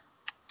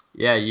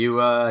 Yeah, you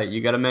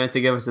got a minute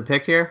to give us a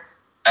pick here?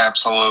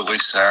 Absolutely,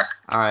 sir.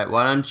 All right,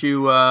 why don't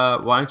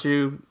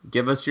you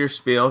give us your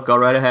spiel? Go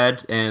right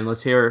ahead, and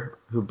let's hear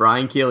who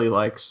Brian Keeley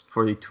likes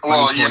for the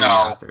 2020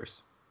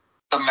 Masters.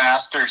 The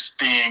Masters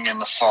being in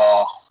the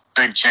fall,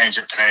 big change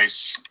of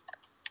pace.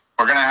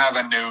 We're gonna have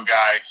a new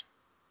guy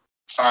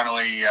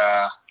finally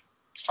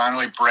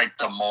break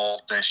the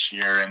mold this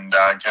year and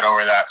get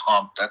over that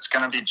hump. That's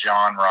gonna be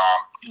Jon Rahm.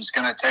 He's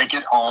gonna take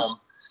it home.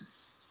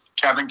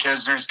 Kevin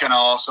Kisner's gonna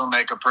also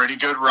make a pretty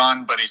good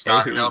run, but he's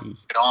not gonna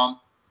get home.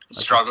 He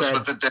struggles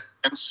with the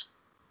distance.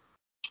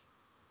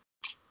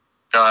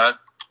 Go ahead.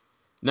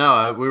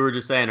 No, we were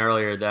just saying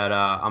earlier that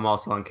I'm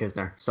also on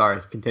Kisner.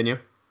 Sorry, continue.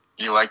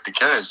 You like the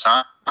Kiz,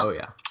 huh? Oh,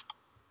 yeah.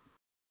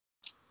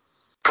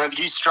 But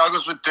he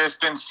struggles with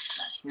distance.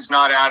 He's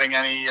not adding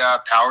any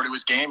power to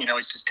his game.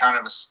 He's just kind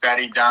of a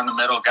steady down the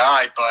middle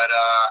guy. But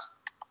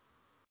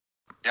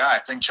yeah, I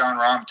think Jon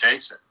Rahm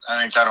takes it.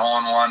 I think that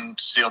hole-in-one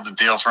sealed the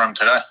deal for him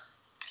today.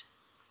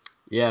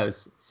 Yeah, it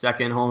was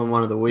second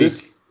hole-in-one of the week.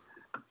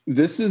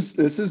 This is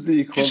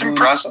the equivalent. He's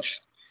impressive.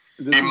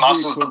 He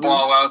muscles the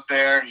ball out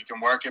there. He can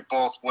work it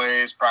both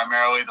ways,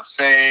 primarily the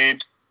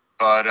fade.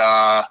 But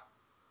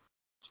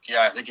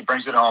yeah, I think he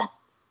brings it home.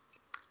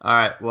 All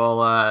right.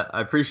 Well, I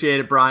appreciate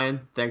it, Brian.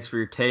 Thanks for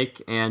your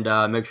take. And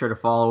make sure to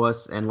follow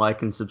us and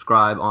like and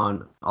subscribe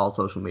on all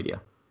social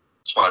media.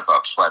 Swipe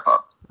up, swipe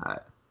up. All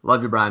right.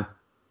 Love you, Brian.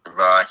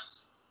 Goodbye.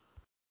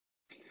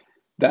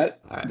 That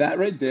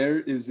right there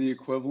is the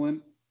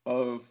equivalent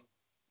of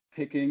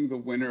picking the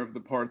winner of the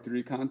par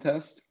 3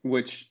 contest,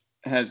 which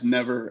has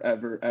never,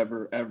 ever,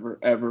 ever, ever,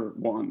 ever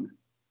won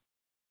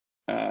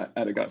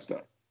at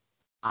Augusta.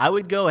 I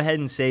would go ahead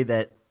and say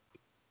that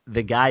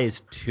the guy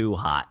is too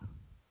hot.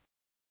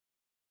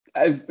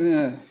 I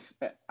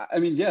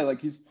mean, yeah,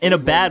 like he's in a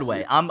bad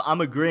way.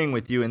 I'm agreeing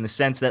with you in the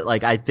sense that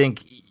like I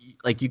think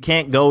like you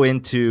can't go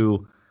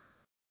into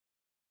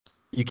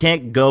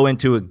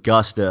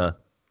Augusta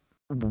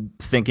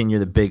thinking you're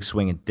the big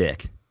swinging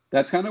dick.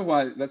 That's kind of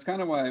why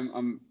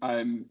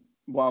I'm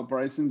while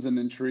Bryson's an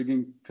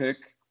intriguing pick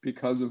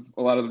because of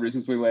a lot of the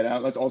reasons we laid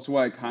out. That's also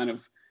why I kind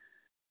of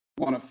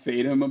want to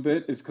fade him a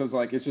bit, is because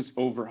like it's just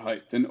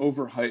overhyped, and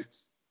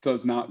overhyped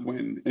does not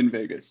win in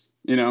Vegas,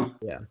 Yeah.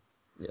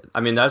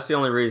 I mean, that's the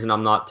only reason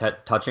I'm not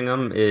touching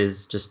him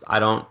is just I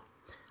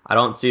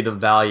don't see the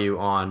value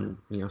on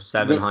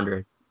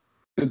 700.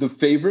 The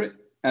favorite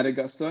at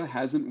Augusta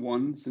hasn't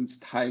won since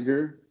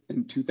Tiger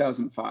in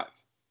 2005.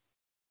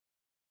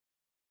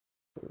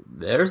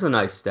 There's a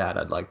nice stat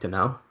I'd like to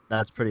know.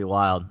 That's pretty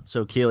wild.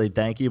 So Keely,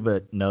 thank you,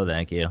 but no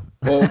thank you.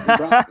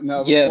 Well,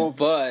 no, Yeah, well,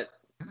 but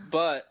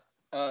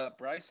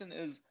Bryson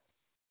is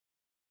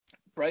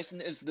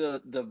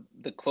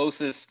the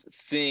closest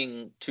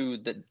thing to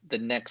the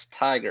next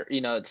Tiger.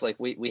 It's like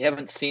we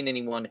haven't seen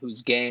anyone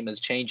whose game is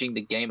changing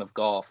the game of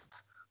golf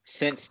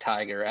since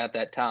Tiger at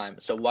that time.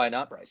 So why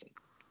not Bryson?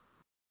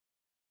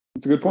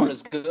 it's a good point.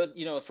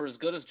 For as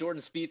good as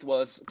Jordan Spieth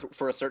was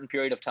for a certain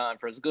period of time,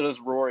 for as good as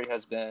Rory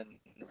has been,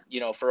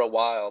 for a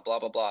while, blah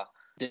blah blah.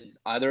 Did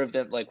either of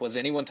them, was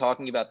anyone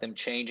talking about them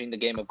changing the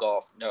game of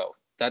golf? No.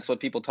 That's what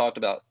people talked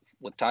about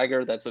with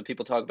Tiger. That's what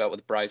people talk about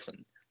with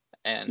Bryson.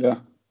 And Yeah.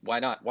 why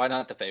not? Why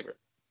not the favorite?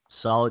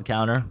 Solid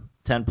counter.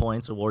 10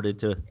 points awarded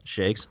to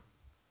Shakes.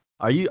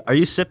 Are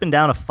you sipping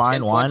down a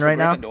fine 10 wine points for right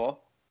now? Gryffindor.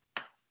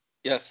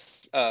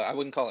 Yes. I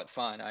wouldn't call it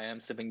fine. I am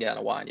sipping down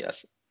a wine.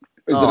 Yes.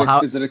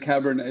 Is it a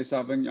Cabernet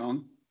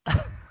Sauvignon?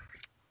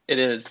 It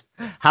is.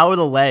 How are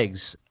the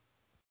legs?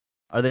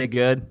 Are they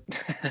good?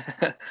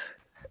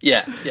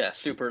 Yeah.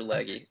 Super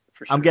leggy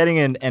for sure. I'm getting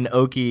an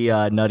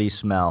oaky, nutty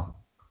smell.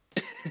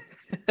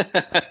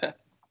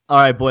 All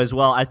right, boys.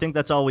 Well, I think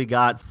that's all we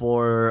got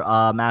for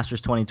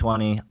Masters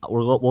 2020.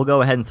 We'll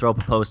go ahead and throw up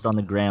a post on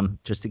the gram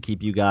just to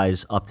keep you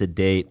guys up to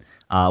date.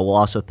 We'll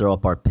also throw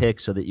up our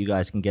picks so that you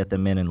guys can get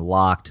them in and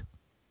locked.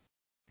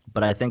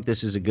 But I think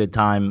this is a good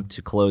time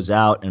to close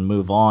out and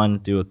move on,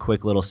 do a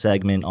quick little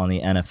segment on the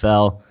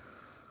NFL,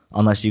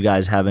 unless you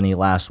guys have any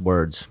last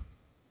words.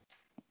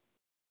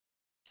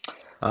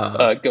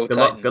 Go good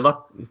Titans.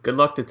 Good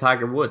luck to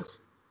Tiger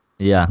Woods.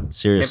 Yeah, Can't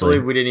seriously.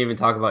 believe we didn't even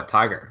talk about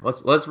Tiger.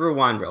 Let's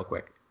rewind real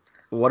quick.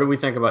 What do we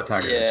think about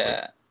Tiger this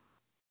Yeah.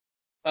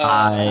 week?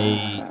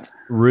 I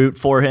root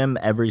for him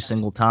every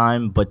single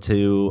time, but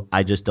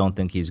I just don't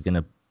think he's going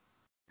to.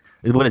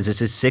 What is this,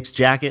 his sixth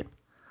jacket?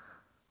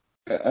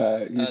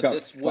 He's got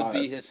this 5. would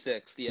be his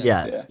sixth. Yes.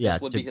 Yeah.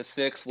 This would be his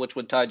sixth, which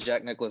would tie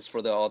Jack Nicklaus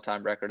for the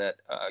all-time record at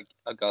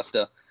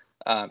Augusta.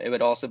 It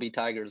would also be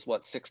Tiger's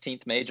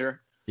 16th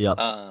major. Yep.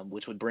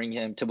 Which would bring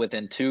him to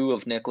within 2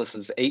 of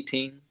Nicklaus's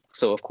 18.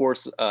 So of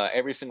course,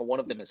 every single one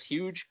of them is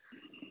huge.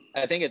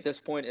 I think at this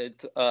point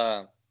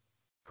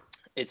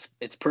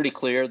it's pretty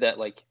clear that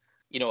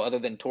other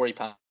than Torrey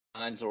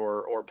Pines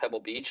or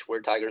Pebble Beach,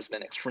 where Tiger's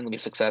been extremely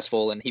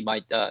successful and he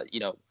might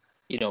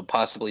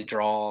possibly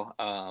draw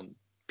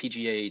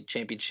PGA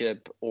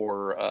Championship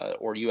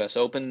or U.S.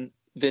 Open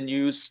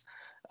venues.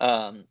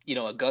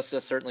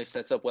 Augusta certainly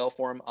sets up well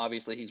for him.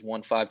 Obviously, he's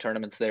won 5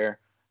 tournaments there.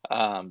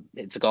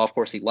 It's a golf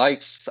course he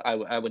likes.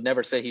 I would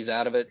never say he's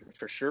out of it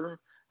for sure.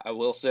 I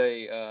will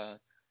say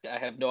I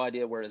have no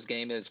idea where his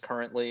game is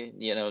currently.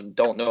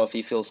 Don't know if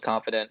he feels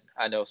confident.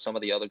 I know some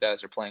of the other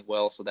guys are playing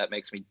well, so that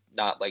makes me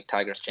not like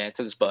Tiger's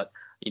chances. But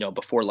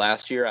before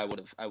last year, I would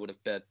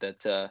have bet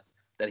that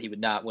he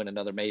would not win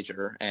another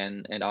major,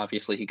 and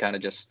obviously he kind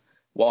of just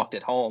walked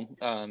it home.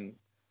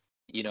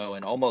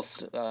 In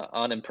almost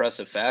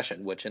unimpressive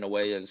fashion, which in a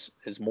way is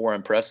more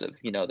impressive.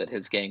 That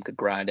his game could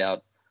grind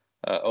out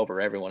over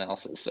everyone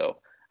else's. So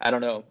I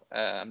don't know.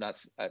 I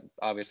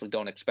obviously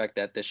don't expect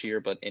that this year,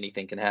 but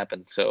anything can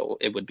happen. So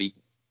it would be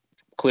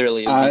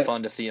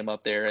fun to see him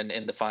up there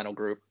in the final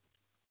group.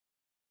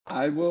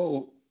 I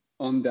will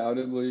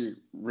undoubtedly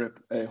rip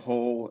a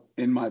hole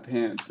in my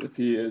pants if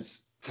he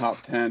is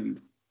top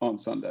 10 on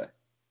Sunday.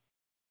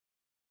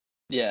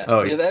 Yeah.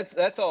 Oh, yeah.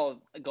 That's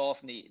all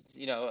golf needs.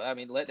 He can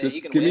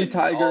give win me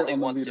Tiger all he on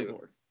the wants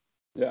leaderboard.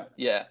 To.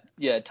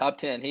 Yeah. Top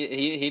 10.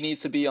 He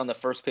needs to be on the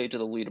first page of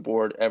the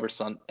leaderboard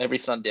every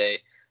Sunday,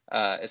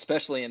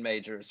 especially in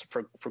majors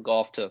for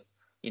golf to,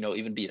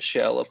 even be a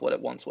shell of what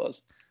it once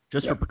was.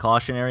 Just for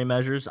precautionary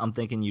measures, I'm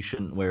thinking you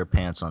shouldn't wear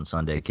pants on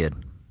Sunday, kid.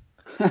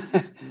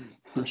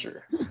 For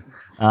sure.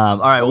 All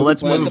right. Well,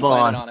 let's move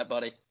on. On it,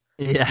 buddy.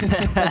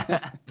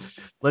 Yeah.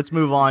 Let's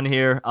move on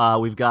here.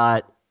 We've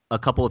got a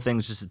couple of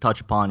things just to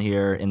touch upon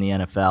here in the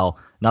NFL.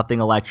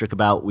 Nothing electric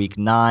about Week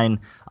 9,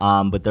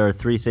 but there are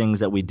 3 things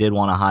that we did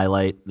want to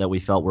highlight that we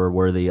felt were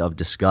worthy of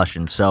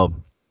discussion. So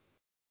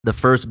the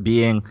first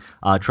being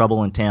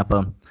trouble in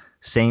Tampa.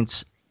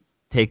 Saints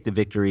take the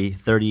victory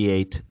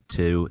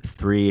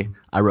 38-3.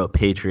 I wrote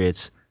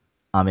Patriots.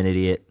 I'm an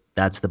idiot.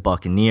 That's the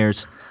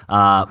Buccaneers.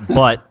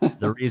 But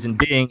the reason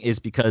being is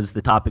because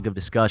the topic of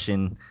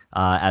discussion,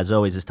 as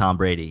always, is Tom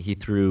Brady. He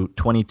threw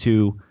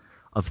 22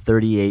 of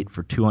 38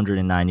 for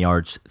 209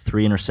 yards,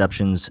 3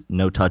 interceptions,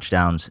 no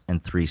touchdowns,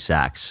 and 3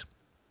 sacks.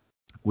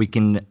 We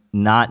can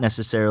not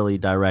necessarily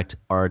direct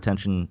our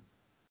attention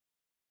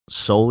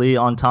solely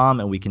on Tom,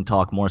 and we can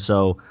talk more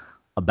so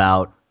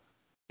about,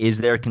 is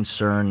there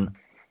concern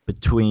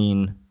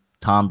between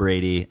Tom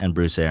Brady and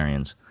Bruce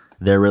Arians,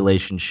 their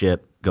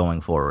relationship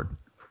going forward?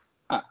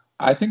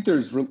 I think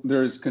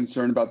there's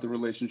concern about the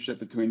relationship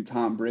between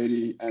Tom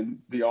Brady and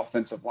the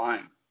offensive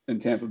line in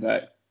Tampa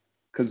Bay,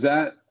 because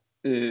that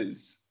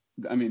is,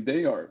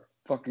 they are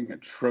fucking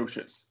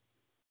atrocious.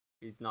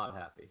 He's not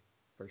happy,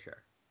 for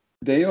sure.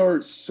 They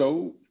are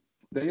so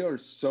they are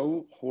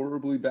so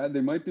horribly bad.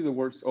 They might be the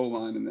worst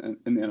O-line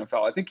in the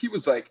NFL. I think he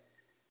was like,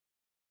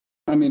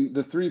 I mean,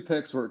 the 3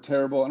 picks were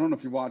terrible. I don't know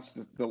if you watched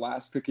the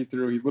last pick he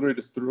threw. He literally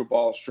just threw a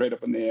ball straight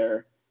up in the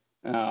air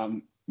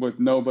with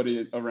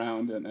nobody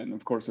around, and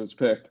of course it was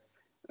picked.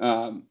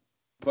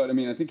 But, I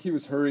mean, I think he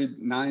was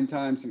hurried 9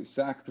 times. He was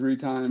sacked 3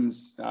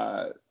 times.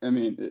 I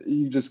mean,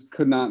 he just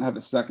could not have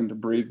a second to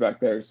breathe back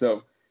there.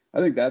 So I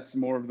think that's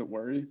more of the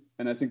worry,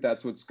 and I think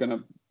that's what's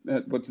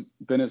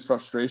been his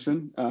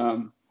frustration.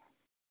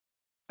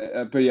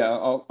 But yeah,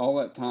 I'll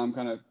let Tom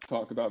kind of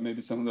talk about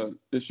maybe some of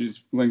the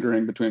issues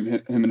lingering between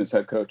him and his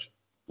head coach.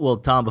 Well,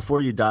 Tom,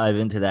 before you dive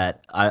into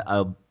that,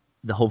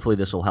 hopefully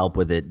this will help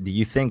with it. Do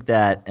you think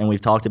that, and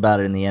we've talked about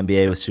it in the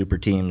NBA with super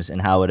teams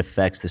and how it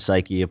affects the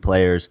psyche of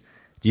players,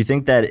 do you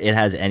think that it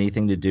has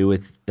anything to do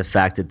with the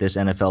fact that this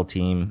NFL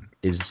team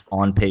is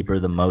on paper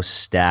the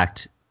most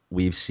stacked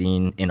we've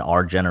seen in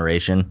our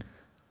generation?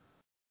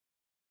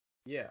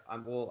 Yeah,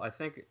 well, I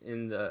think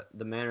in the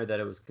manner that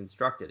it was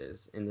constructed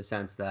is in the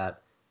sense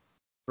that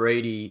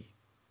Brady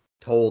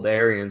told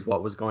Arians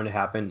what was going to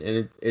happen,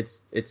 and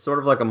it's sort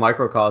of like a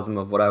microcosm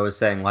of what I was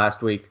saying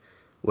last week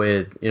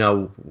with,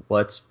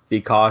 let's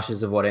be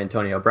cautious of what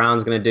Antonio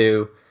Brown's going to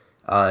do.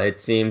 It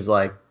seems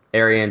like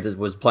Arians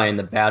was playing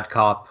the bad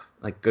cop,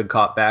 like good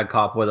cop, bad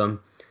cop with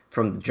him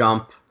from the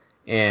jump,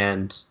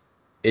 and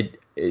it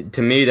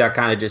to me that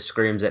kind of just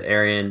screams that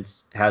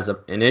Arians has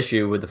an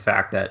issue with the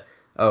fact that,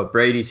 oh,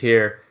 Brady's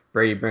here,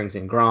 Brady brings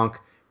in Gronk,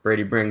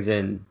 Brady brings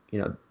in,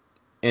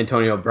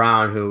 Antonio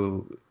Brown,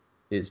 who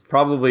is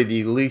probably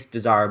the least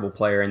desirable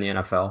player in the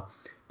NFL,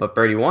 but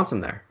Brady wants him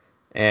there.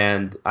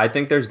 And I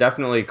think there's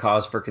definitely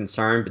cause for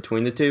concern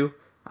between the two.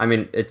 I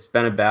mean, it's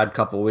been a bad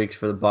couple of weeks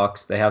for the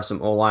Bucs. They have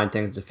some O-line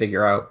things to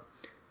figure out.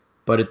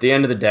 But at the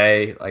end of the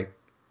day, like,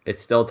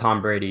 it's still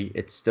Tom Brady.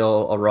 It's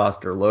still a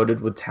roster loaded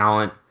with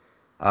talent.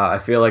 I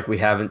feel like we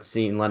haven't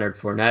seen Leonard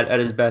Fournette at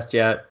his best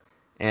yet,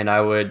 and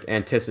I would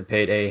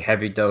anticipate a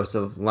heavy dose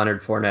of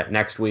Leonard Fournette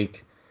next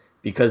week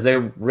because they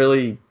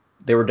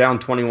were down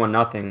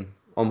 21-0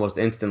 almost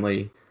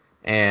instantly,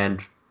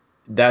 and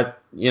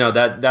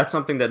that's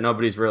something that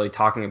nobody's really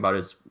talking about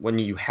is when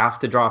you have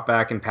to drop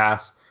back and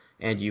pass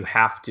and you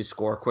have to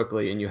score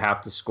quickly and you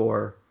have to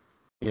score,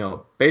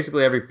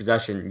 basically every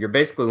possession, you're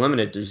basically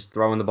limited to just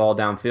throwing the ball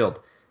downfield.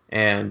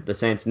 And the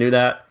Saints knew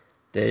that.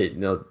 They,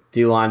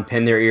 D-line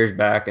pinned their ears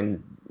back,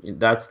 and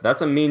that's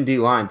a mean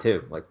D-line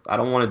too. Like, I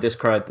don't want to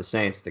discredit the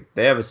Saints.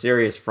 They have a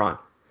serious front,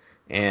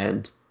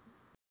 and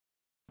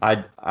I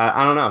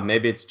don't know.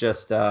 Maybe it's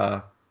just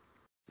the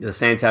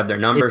Saints have their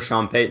number.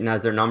 Sean Payton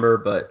has their number,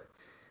 but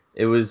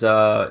it was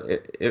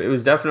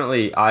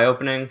definitely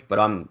eye-opening. But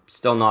I'm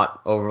still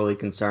not overly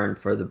concerned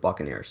for the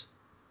Buccaneers.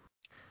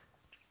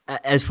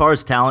 As far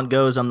as talent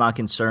goes, I'm not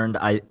concerned.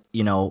 I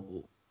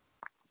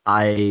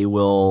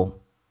will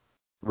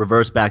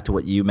reverse back to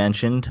what you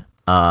mentioned.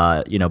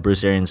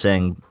 Bruce Arians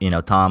saying,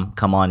 Tom,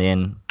 come on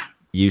in.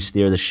 You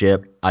steer the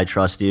ship. I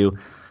trust you.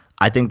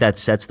 I think that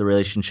sets the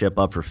relationship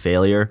up for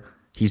failure.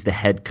 He's the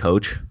head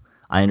coach.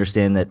 I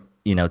understand that,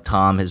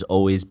 Tom has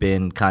always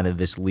been kind of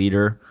this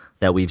leader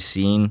that we've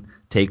seen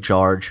take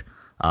charge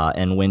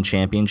and win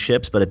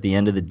championships. But at the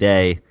end of the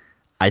day,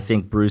 I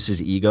think Bruce's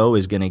ego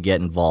is going to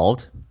get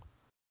involved.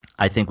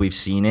 I think we've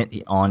seen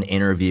it on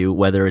interview,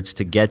 whether it's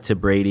to get to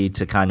Brady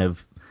to kind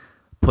of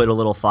put a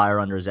little fire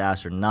under his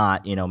ass or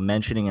not,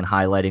 mentioning and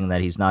highlighting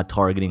that he's not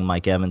targeting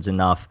Mike Evans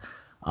enough.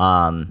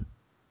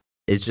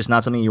 It's just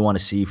not something you want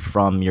to see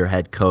from your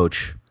head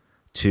coach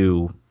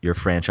to your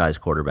franchise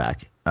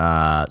quarterback.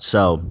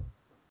 So,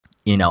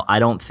 I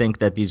don't think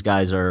that these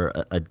guys are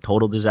a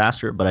total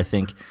disaster, but I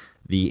think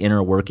the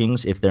inner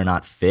workings, if they're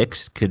not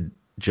fixed, could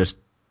just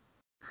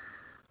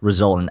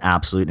result in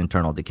absolute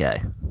internal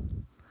decay,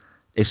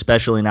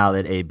 especially now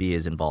that AB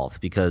is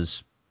involved,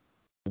 because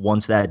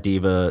once that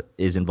diva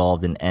is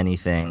involved in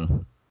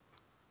anything,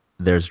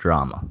 there's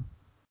drama.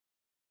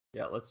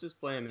 Yeah, let's just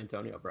blame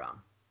Antonio Brown.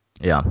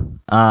 Yeah.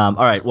 All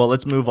right, well,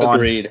 let's move on.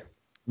 Agreed.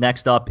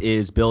 Next up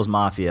is Bills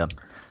Mafia.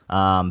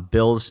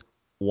 Bills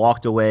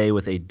walked away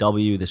with a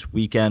W this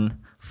weekend,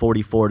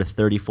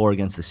 44-34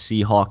 against the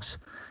Seahawks.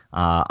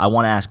 I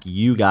want to ask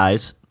you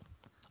guys,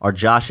 are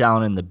Josh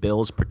Allen and the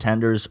Bills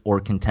pretenders or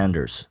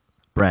contenders?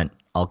 Brent,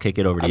 I'll kick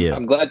it over to you.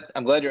 I'm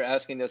glad you're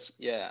asking this.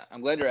 Yeah,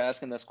 I'm glad you're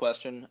asking this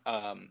question.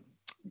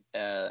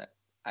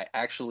 I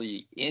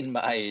actually, in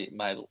my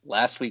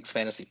last week's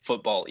fantasy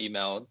football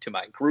email to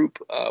my group,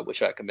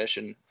 which I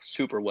commissioned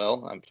super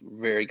well. I'm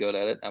very good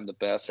at it. I'm the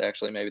best,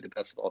 actually, maybe the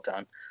best of all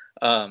time.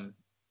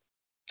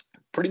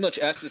 Pretty much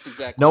asked this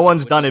exact question. No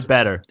one's done it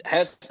better.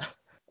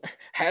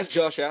 Has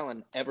Josh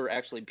Allen ever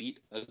actually beat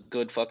a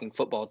good fucking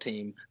football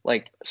team,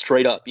 like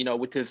straight up,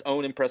 with his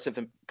own impressive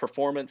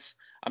performance?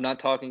 I'm not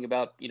talking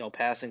about,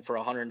 passing for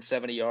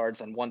 170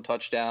 yards and 1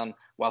 touchdown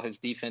while his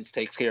defense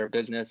takes care of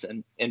business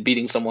and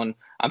beating someone.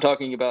 I'm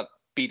talking about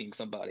beating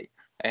somebody.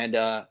 And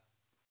I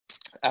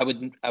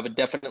would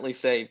definitely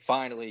say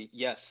finally,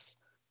 yes,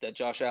 that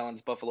Josh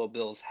Allen's Buffalo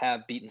Bills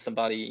have beaten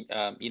somebody,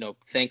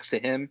 thanks to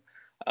him.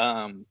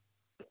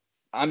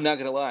 I'm not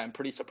gonna lie, I'm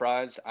pretty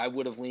surprised. I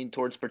would have leaned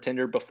towards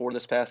pretender before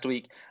this past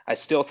week. I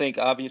still think,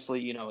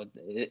 obviously,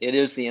 it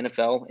is the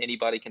NFL.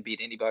 Anybody can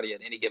beat anybody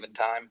at any given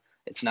time.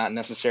 It's not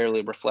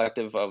necessarily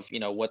reflective of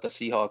what the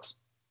Seahawks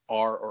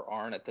are or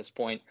aren't at this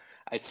point.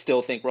 I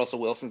still think Russell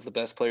Wilson's the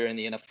best player in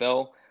the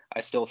NFL.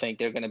 I still think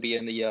they're going to be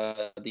in the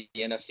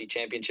NFC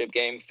Championship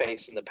game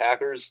facing the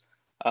Packers.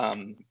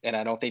 And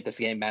I don't think this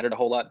game mattered a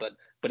whole lot,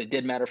 but it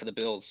did matter for the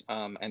Bills.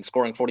 And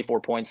scoring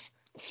 44 points,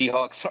 the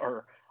Seahawks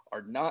are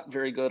not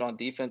very good on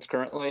defense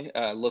currently,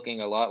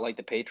 looking a lot like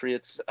the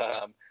Patriots.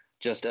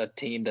 Just a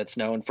team that's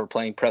known for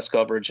playing press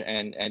coverage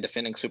and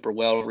defending super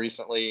well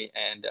recently,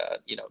 and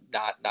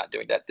not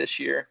doing that this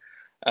year.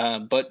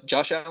 But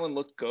Josh Allen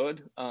looked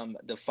good.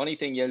 The funny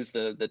thing is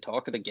the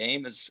talk of the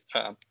game is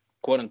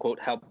quote unquote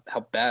how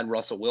bad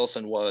Russell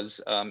Wilson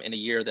was in a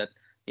year that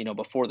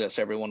before this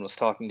everyone was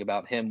talking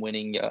about him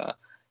winning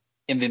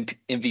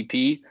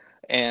MVP.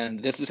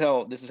 And this is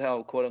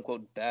how quote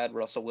unquote bad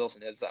Russell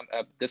Wilson is.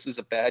 This is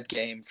a bad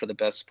game for the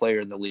best player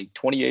in the league.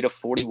 28 of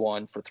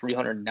 41 for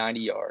 390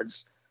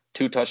 yards,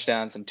 2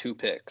 touchdowns and 2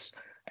 picks.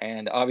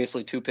 And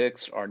obviously 2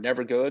 picks are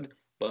never good,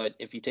 but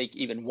if you take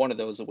even one of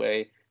those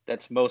away,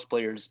 that's most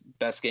players'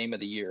 best game of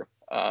the year.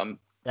 And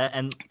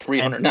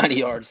 390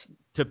 yards.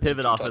 To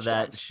pivot off of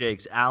that,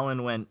 Shakes,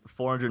 Allen went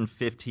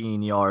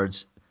 415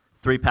 yards,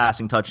 3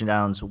 passing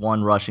touchdowns,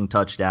 1 rushing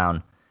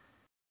touchdown.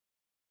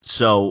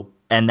 So,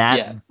 and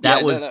that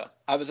was no.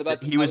 I was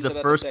about to, he was the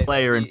first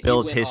player in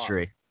Bills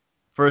history.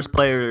 First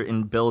player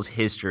in Bills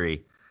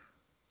history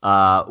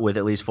with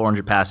at least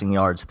 400 passing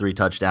yards, 3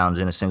 touchdowns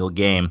in a single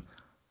game.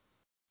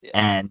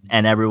 Yeah.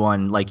 And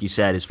everyone, like you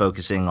said, is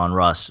focusing on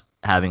Russ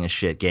having a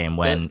shit game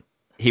when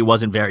he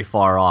wasn't very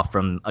far off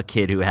from a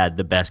kid who had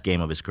the best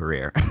game of his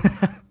career.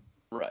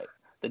 Right.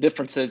 The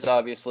difference is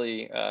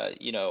obviously,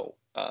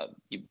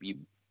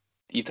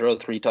 you throw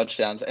 3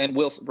 touchdowns, and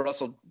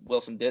Russell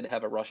Wilson did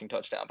have a rushing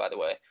touchdown, by the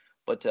way,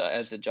 but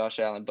as did Josh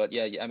Allen. But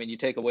yeah, I mean, you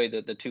take away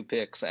the 2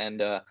 picks,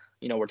 and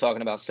we're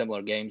talking about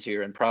similar games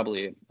here, and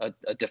probably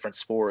a different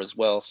score as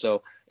well.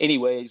 So,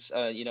 anyways,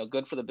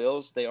 good for the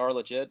Bills. They are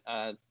legit.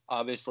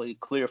 Obviously,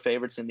 clear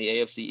favorites in the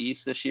AFC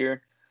East this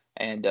year,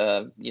 and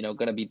going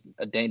to be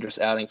a dangerous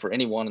outing for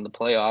anyone in the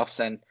playoffs.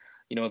 And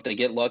if they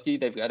get lucky,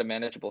 they've got a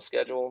manageable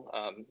schedule.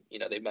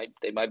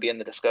 They might be in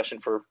the discussion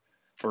for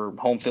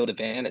home field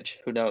advantage.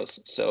 Who knows?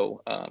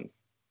 So, Tom,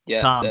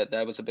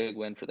 that was a big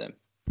win for them.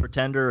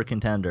 Pretender or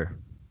contender?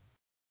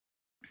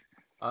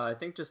 I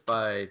think just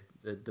by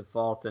the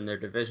default in their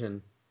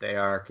division, they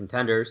are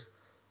contenders.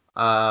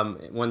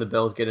 When the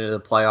Bills get into the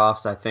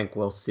playoffs, I think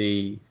we'll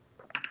see,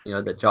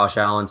 that Josh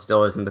Allen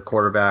still isn't the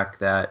quarterback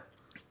that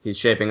he's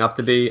shaping up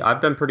to be.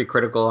 I've been pretty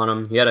critical on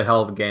him. He had a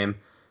hell of a game,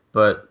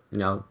 but,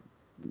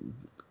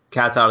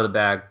 cat's out of the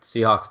bag.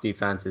 Seahawks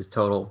defense is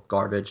total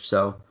garbage.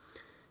 So,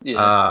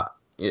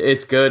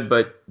 it's good,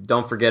 but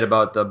don't forget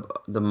about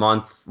the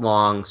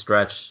month-long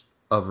stretch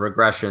of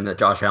regression that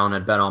Josh Allen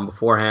had been on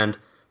beforehand.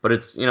 But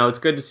it's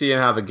good to see him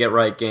have a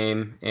get-right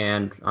game,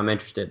 and I'm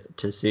interested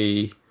to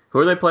see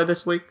who they play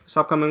this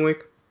upcoming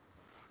week.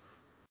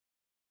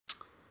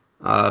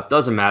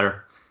 Doesn't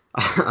matter.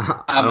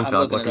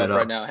 I'm looking it up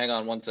right now. Hang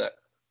on one sec.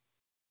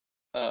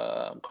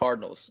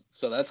 Cardinals.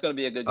 So that's going to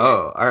be a good game.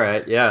 Oh, all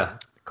right, yeah.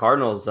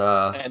 Cardinals.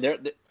 And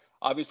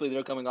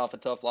they're coming off a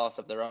tough loss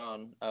of their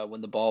own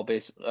when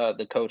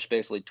the coach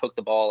basically took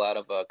the ball out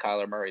of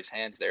Kyler Murray's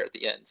hands there at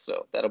the end.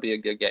 So that'll be a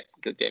good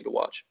game to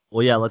watch.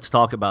 Well, yeah, let's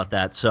talk about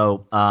that.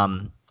 So,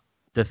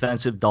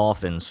 defensive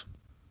Dolphins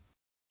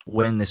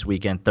win this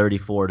weekend,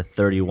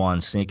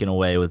 34-31, sneaking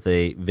away with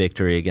a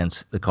victory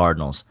against the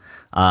Cardinals.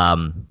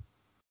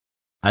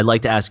 I'd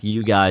like to ask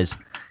you guys,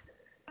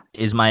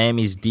 is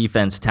Miami's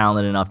defense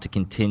talented enough to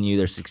continue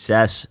their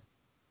success?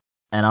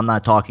 And I'm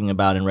not talking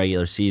about in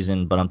regular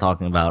season, but I'm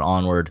talking about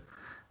onward.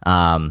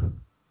 In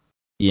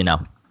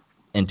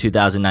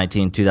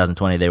 2019,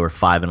 2020, they were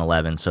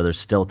 5-11, so there's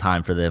still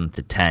time for them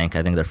to tank.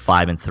 I think they're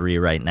 5-3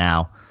 right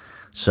now.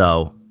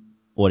 So,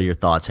 what are your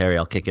thoughts, Harry?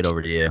 I'll kick it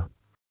over to you.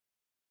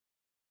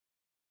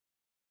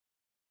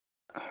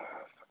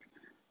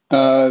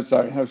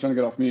 Sorry, I was trying to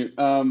get off mute.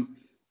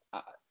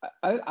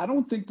 I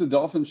don't think the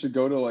Dolphins should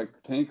go to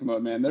tank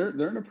mode, man.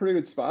 They're in a pretty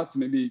good spot to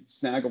maybe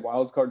snag a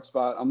wild card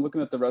spot. I'm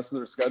looking at the rest of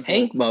their schedule.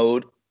 Tank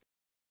mode.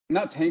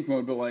 Not tank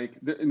mode, but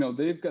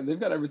they've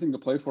got everything to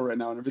play for right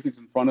now, and everything's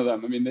in front of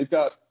them. I mean, they've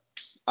got,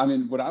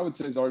 what I would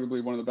say is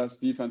arguably one of the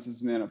best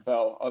defenses in the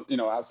NFL.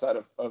 Outside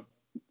of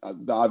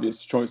the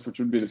obvious choice, which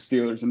would be the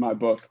Steelers in my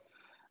book.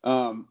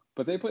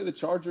 But they play the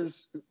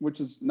Chargers, which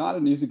is not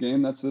an easy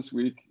game. That's this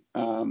week,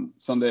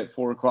 Sunday at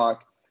 4:00.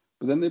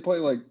 But then they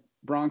play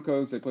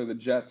Broncos, they play the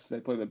Jets,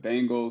 they play the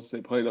Bengals, they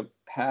play the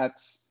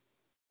Pats.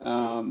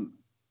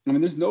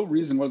 There's no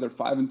reason why they're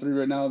 5-3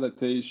 right now that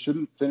they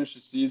shouldn't finish the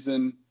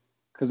season,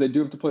 because they do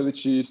have to play the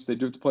Chiefs, they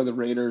do have to play the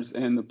Raiders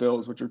and the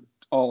Bills, which are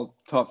all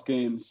tough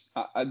games.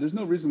 There's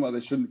no reason why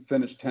they shouldn't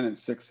finish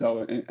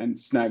 10-6 and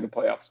snag a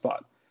playoff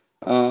spot.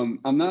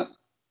 I'm not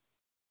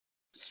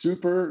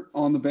super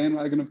on the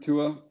bandwagon of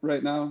Tua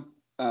right now.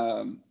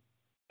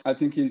 I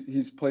think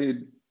he's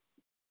played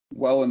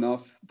well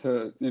enough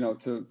to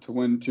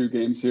win 2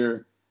 games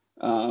here.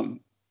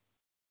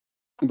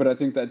 But I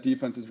think that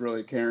defense is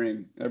really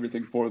carrying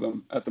everything for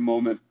them at the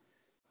moment.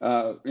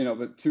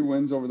 But 2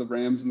 wins over the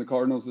Rams and the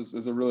Cardinals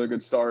is a really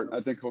good start.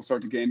 I think he'll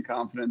start to gain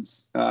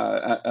confidence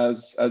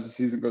as the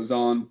season goes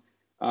on,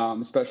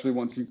 especially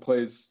once he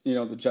plays,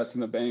 the Jets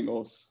and the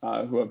Bengals,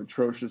 who have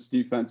atrocious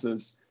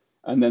defenses,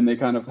 and then they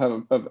kind of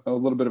have a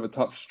little bit of a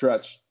tough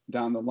stretch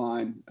down the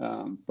line.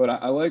 But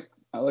I like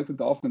the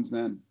Dolphins,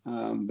 man.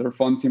 They're a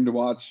fun team to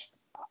watch,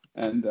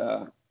 and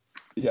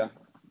yeah,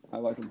 I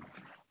like them.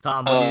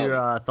 Tom, what are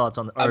your thoughts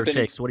on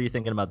Shakes? What are you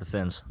thinking about the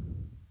Fins?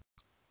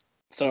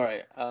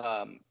 Sorry.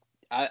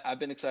 I've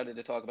been excited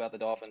to talk about the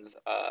Dolphins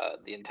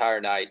the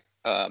entire night.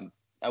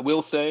 I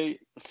will say,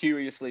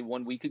 seriously,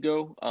 1 week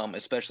ago,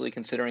 especially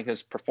considering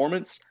his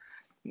performance,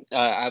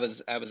 I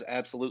was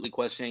absolutely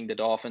questioning the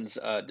Dolphins'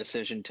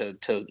 decision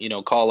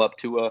to call up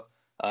Tua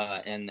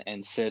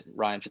and sit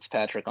Ryan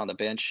Fitzpatrick on the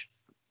bench.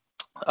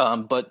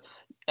 But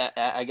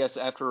I guess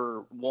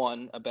after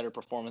a better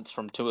performance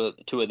from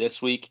Tua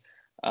this week,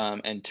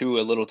 and 2,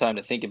 a little time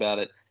to think about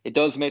it, it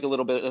does make a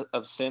little bit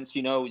of sense.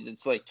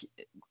 It's like,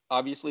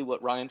 obviously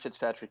what Ryan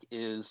Fitzpatrick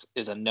is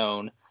a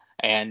known,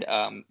 and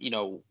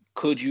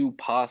could you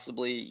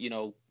possibly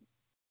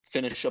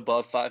finish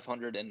above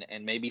 500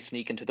 and maybe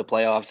sneak into the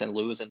playoffs and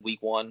lose in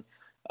week 1?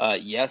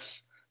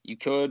 Yes, you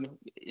could.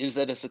 Is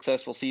that a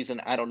successful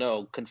season? I don't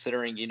know,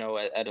 considering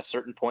at a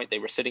certain point they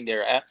were sitting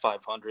there at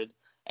 500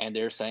 and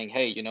they're saying,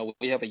 hey,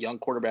 we have a young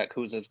quarterback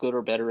who's as good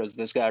or better as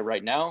this guy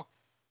right now.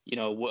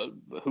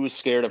 Who's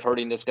scared of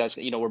hurting this guy?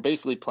 We're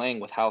basically playing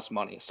with house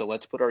money. So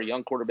let's put our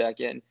young quarterback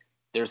in.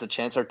 There's a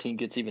chance our team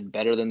gets even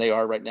better than they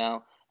are right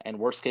now. And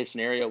worst case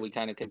scenario, we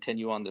kind of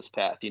continue on this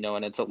path,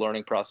 and it's a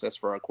learning process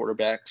for our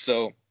quarterback.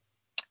 So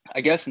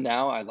I guess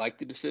now I like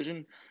the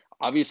decision.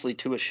 Obviously,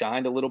 Tua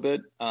shined a little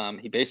bit.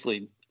 He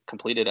basically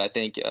completed, I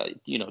think,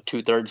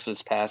 2/3 of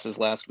his passes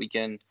last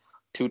weekend,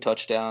 2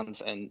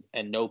 touchdowns and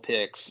no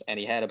picks. And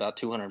he had about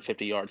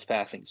 250 yards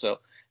passing. So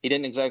he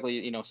didn't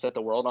exactly, set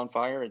the world on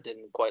fire. It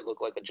didn't quite look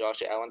like a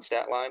Josh Allen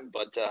stat line,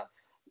 but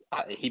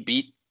he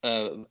beat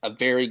a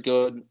very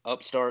good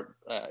upstart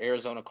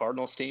Arizona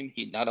Cardinals team.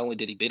 He not only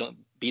did he beat them,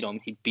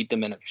 he beat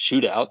them in a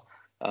shootout.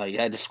 He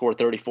had to score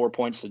 34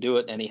 points to do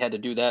it, and he had to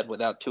do that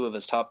without 2 of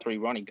his top 3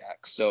 running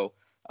backs. So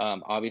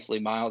obviously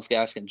Myles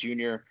Gaskin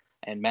Jr.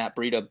 and Matt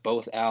Breida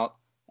both out,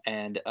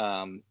 and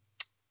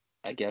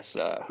I guess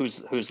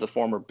who's the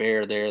former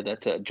Bear there?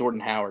 That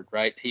Jordan Howard,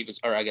 right? He was,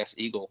 or I guess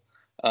Eagle.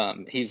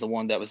 He's the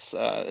one that was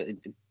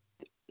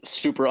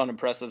super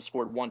unimpressive,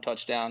 scored 1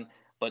 touchdown.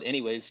 But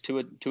anyways,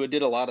 Tua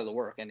did a lot of the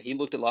work, and he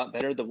looked a lot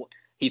better.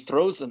 He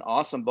throws an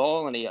awesome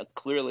ball, and he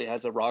clearly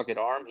has a rocket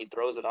arm. He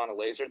throws it on a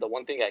laser. The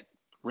one thing I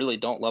really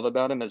don't love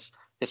about him is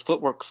his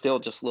footwork still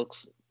just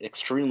looks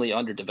extremely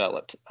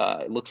underdeveloped.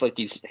 It looks like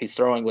he's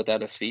throwing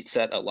without his feet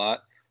set a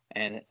lot,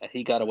 and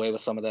he got away with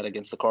some of that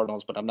against the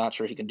Cardinals, but I'm not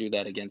sure he can do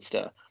that against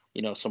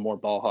some more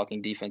ball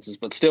hawking defenses.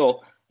 But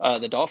still,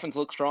 the Dolphins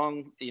look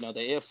strong. The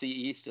AFC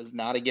East is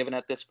not a given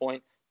at this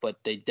point, but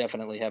they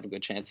definitely have a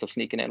good chance of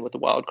sneaking in with the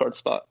wild card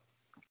spot.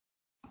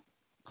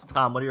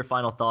 Tom, what are your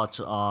final thoughts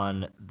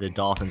on the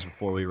Dolphins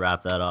before we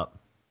wrap that up?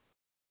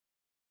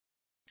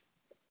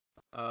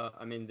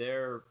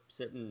 They're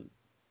sitting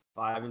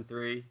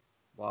 5-3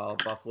 while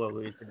Buffalo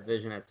leads the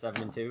division at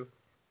 7-2.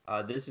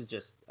 This is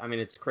just,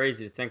 it's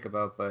crazy to think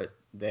about, but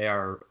they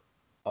are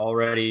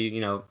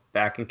already,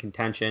 back in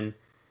contention.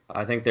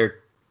 I think they're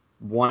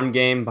 1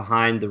 game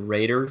behind the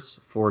Raiders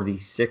for the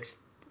 6th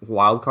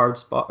wild card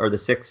spot, or the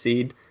 6th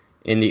seed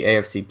in the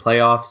AFC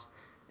playoffs.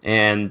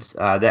 And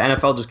the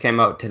NFL just came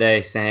out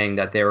today saying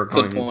that they were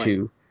going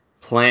to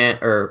plan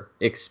or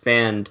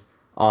expand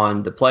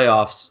on the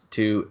playoffs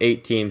to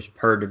 8 teams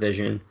per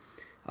division,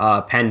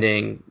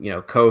 pending,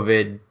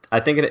 COVID. I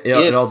think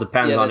it all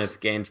depends on if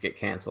games get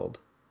canceled.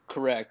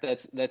 Correct.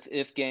 That's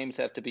if games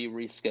have to be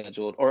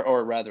rescheduled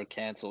or rather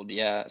canceled.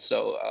 Yeah.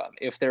 So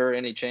if there are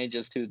any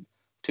changes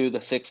to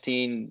the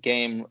 16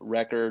 game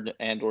record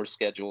and or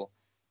schedule,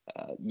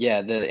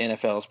 the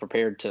NFL is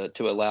prepared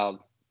to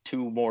allow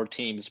 2 more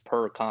teams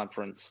per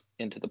conference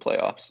into the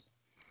playoffs.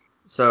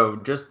 So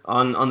just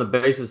on the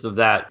basis of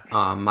that,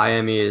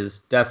 Miami is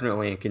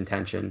definitely in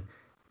contention.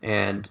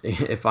 And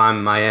if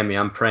I'm Miami,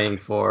 I'm praying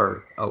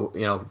for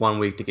 1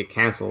 week to get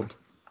canceled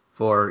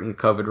for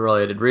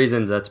COVID-related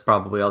reasons. That's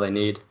probably all they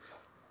need.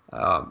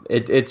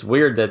 It's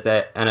weird that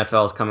the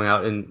NFL is coming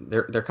out and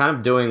they're kind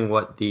of doing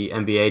what the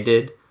NBA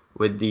did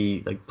with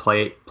the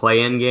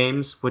play-in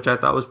games, which I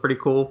thought was pretty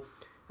cool.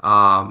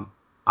 I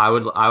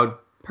would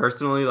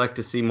personally like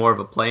to see more of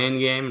a play-in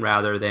game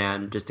rather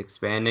than just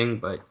expanding,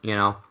 but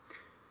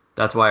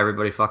that's why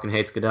everybody fucking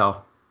hates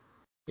Goodell.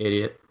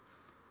 Idiot.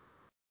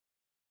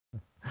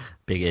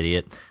 Big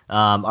idiot.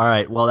 All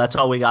right. Well, that's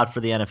all we got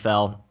for the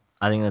NFL.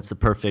 I think that's the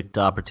perfect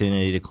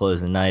opportunity to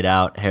close the night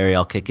out. Harry,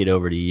 I'll kick it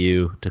over to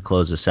you to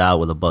close us out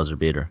with a buzzer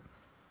beater.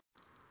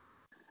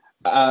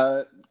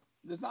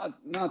 There's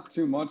not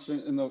too much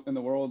in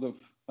the world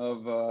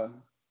of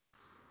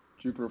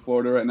Jupiter,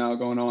 Florida right now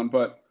going on,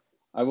 but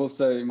I will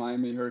say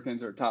Miami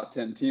Hurricanes are a top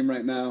 10 team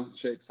right now.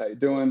 Shakes, how you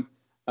doing?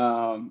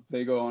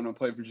 They go on to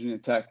play Virginia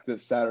Tech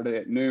this Saturday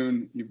at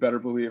noon. You better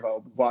believe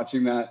I'll be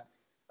watching that,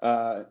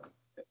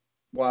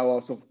 while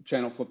also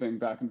channel flipping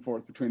back and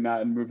forth between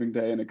that and moving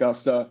day in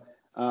Augusta.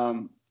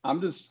 I'm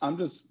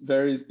just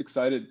very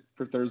excited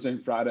for Thursday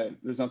and Friday.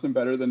 There's nothing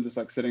better than just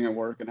like sitting at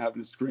work and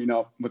having a screen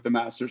up with the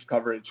Masters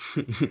coverage.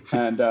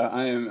 And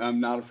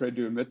I'm not afraid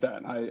to admit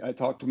that. I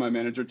talked to my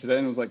manager today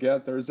and was like, yeah,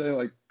 Thursday,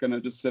 like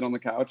gonna just sit on the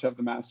couch, have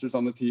the Masters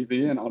on the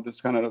TV, and I'll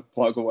just kind of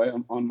plug away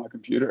on my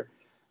computer.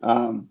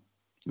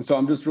 So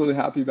I'm just really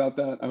happy about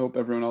that. I hope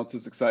everyone else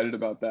is excited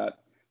about that.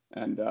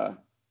 And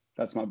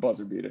that's my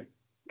buzzer beater.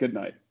 Good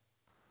night.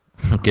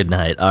 Good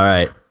night. All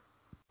right.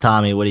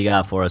 Tommy, what do you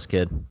got for us,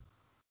 kid?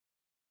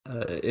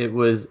 It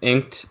was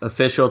inked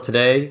official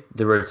today.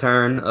 The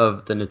return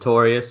of the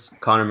notorious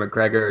Conor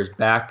McGregor is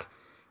back.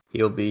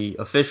 He'll be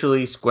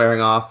officially squaring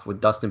off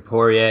with Dustin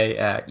Poirier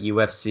at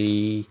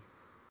UFC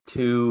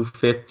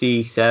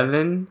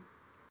 257.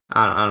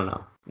 I don't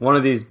know. One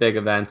of these big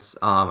events.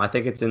 I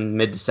think it's in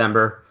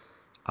mid-December.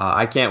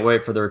 I can't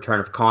wait for the return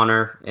of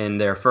Conor. In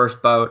their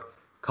first bout,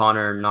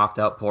 Conor knocked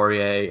out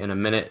Poirier in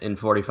 1 minute and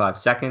 45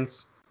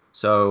 seconds.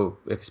 So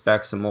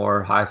expect some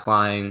more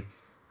high-flying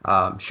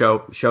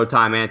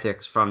showtime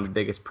antics from the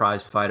biggest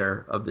prize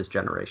fighter of this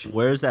generation.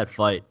 Where is that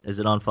fight? Is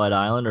it on Fight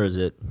Island or is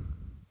it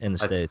in the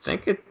States? I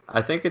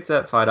think it's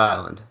at Fight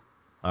Island.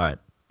 All right.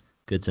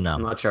 Good to know.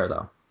 I'm not sure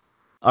though.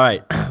 All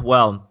right.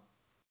 Well,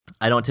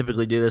 I don't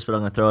typically do this, but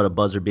I'm going to throw out a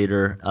buzzer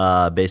beater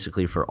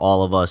basically for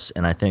all of us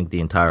and I think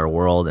the entire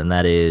world, and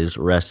that is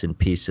rest in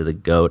peace to the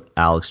GOAT,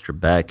 Alex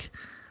Trebek.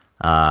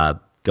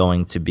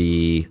 Going to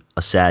be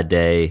a sad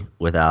day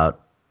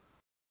without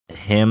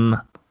him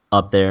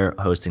up there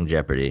hosting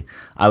Jeopardy.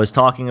 I was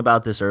talking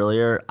about this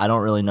earlier. I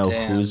don't really know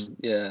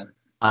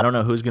I don't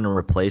know who's going to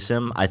replace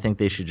him. I think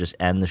they should just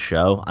end the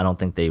show. I don't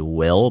think they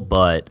will,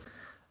 but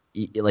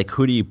like,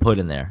 who do you put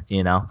in there?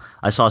 You know,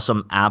 I saw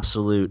some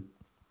absolute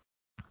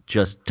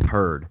just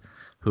turd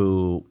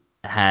who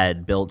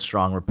had built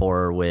strong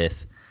rapport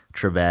with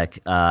Trebek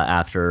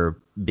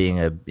after being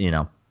a,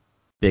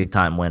 big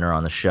time winner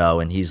on the show,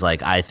 and he's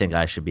like, I think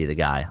I should be the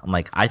guy. I'm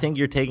like, I think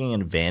you're taking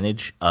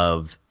advantage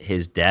of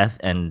his death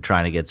and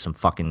trying to get some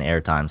fucking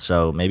airtime.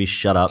 So maybe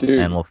shut up. Dude,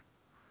 and we'll.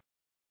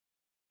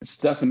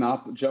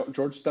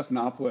 George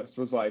Stephanopoulos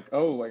was like,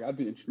 oh, like I'd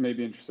be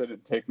maybe interested in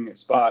taking a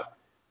spot.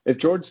 If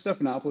George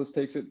Stephanopoulos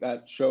takes it,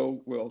 that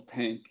show will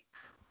tank.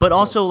 But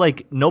also,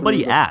 like,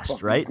 nobody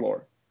asked, right?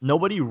 Floor.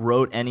 Nobody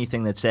wrote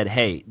anything that said,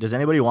 hey, does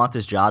anybody want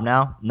this job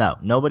now? No,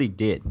 nobody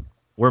did.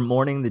 We're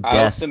mourning the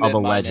death of a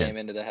legend. My name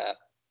into the hat.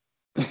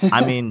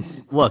 I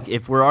mean, look,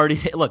 they've already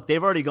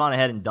gone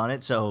ahead and done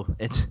it, so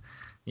it's,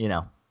 better late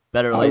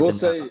than never. I will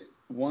say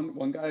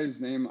one guy whose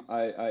name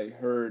I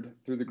heard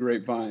through the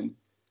grapevine,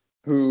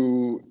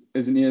 who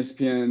is an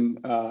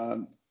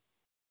ESPN,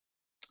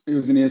 he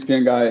was an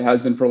ESPN guy,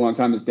 has been for a long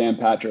time, is Dan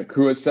Patrick,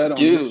 who has said on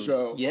this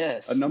show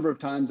a number of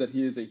times that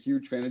he is a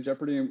huge fan of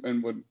Jeopardy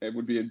and it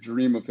would be a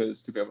dream of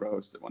his to be able to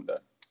host it one day.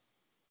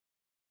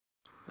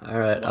 All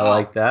right, wow. I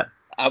like that.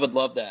 I would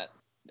love that.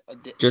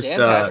 Dan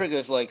Patrick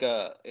is like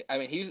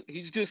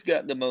he's just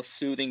got the most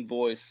soothing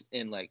voice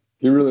in like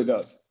he really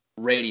does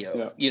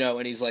radio,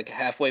 and he's like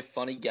halfway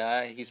funny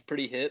guy. He's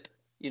pretty hip,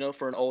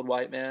 for an old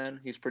white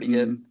man. He's pretty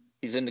hip.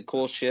 He's into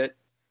cool shit.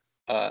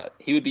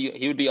 He would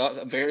be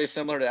very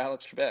similar to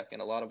Alex Trebek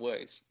in a lot of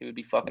ways. He would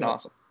be fucking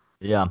awesome.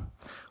 Yeah.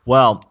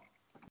 Well,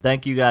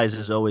 thank you guys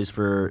as always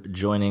for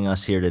joining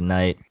us here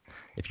tonight.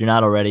 If you're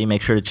not already,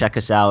 make sure to check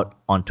us out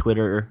on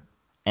Twitter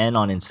and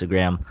on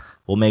Instagram.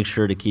 We'll make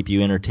sure to keep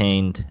you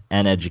entertained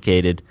and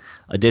educated.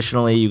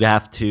 Additionally, you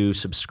have to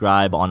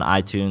subscribe on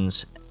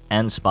iTunes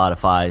and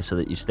Spotify so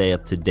that you stay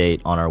up to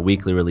date on our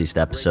weekly released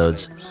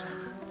episodes.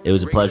 It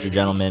was a pleasure,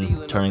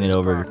 gentlemen. Turning it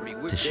over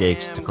to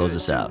Shakes to close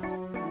us out.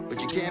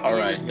 All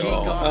right,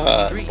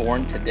 y'all.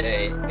 Born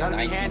today,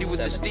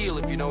 1970.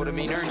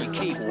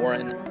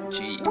 Warren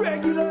G.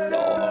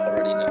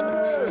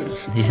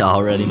 Y'all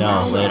already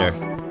know.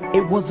 Later.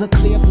 It was a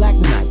clear black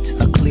night,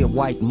 a clear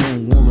white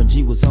moon. Warren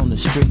G was on the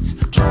streets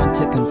trying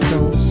to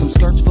consume some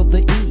skirts for the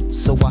eve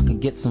so I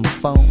could get some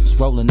phones.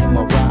 Rolling in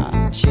my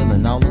ride,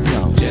 chilling all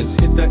alone. Just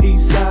hit the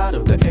east side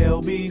of the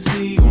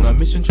LBC on a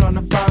mission trying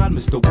to find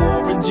Mr.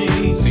 Warren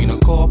G. Seen a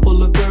car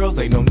full of girls,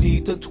 ain't no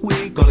need to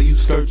tweak. All of you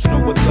search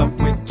know what's up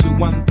with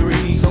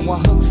 213. So I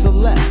hooked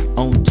select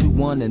on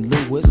 21 and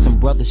Lewis. Some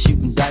brothers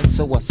shooting dice,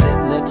 so I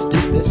said let's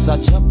do this.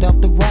 I jumped out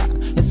the ride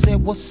and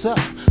said what's up.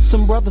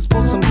 Some brothers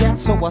pulled some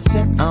gas, so I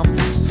said I'm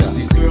stuck. Since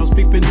these girls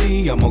peeping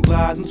me, I'm gonna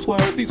glide and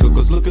swerve. These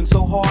hookers looking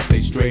so hard,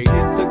 they straight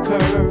hit the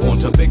curve.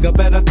 Want to bigger,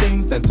 better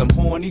things than some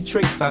horny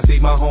tricks. I see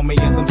my homie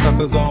and some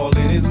suckers all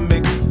in his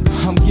mix.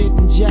 I'm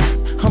getting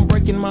jacked, I'm breaking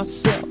breaking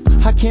myself.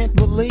 I can't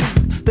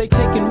believe they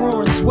taking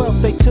Warren's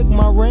wealth. They took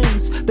my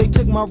rings, they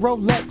took my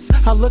Rolex.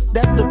 I looked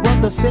at the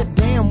brother, said,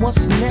 damn,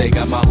 what's next? They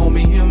got my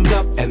homie hemmed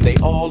up and they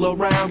all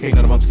around. Can't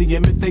none of them see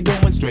him if they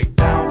going straight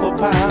pound for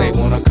pound. They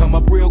wanna come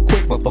up real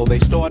quick before they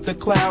start to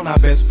clown. I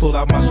best pull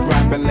out my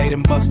strap and lay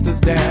them busters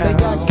down. They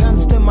got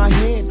guns to my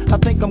head, I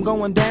think I'm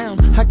going down.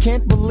 I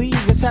can't believe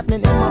it's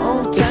happening in my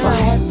own town. If I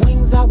had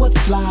wings, I would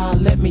fly.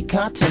 Let me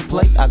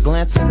contemplate. I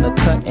glance in the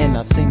cut and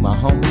I see my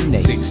homie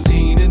Nate.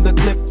 16 in the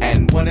clip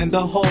and 1 in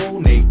the hole.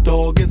 Nate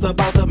Dogg is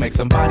about to make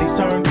some bodies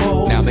turn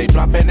cold. Now they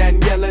dropping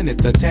and yelling,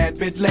 it's a tad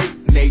bit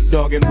late. Nate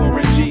Dogg and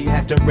Warren G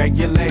had to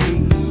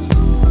regulate.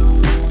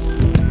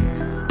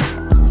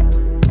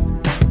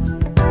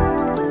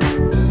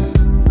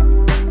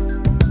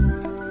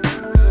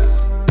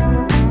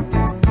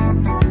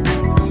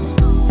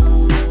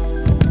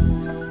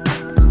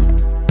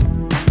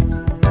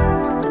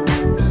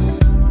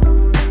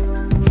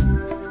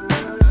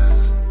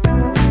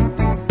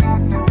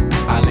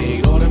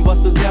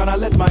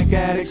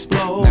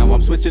 Explode. Now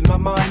I'm switching my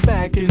mind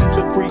back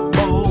into freak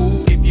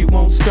mode. If you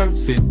won't skirt,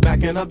 sit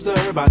back and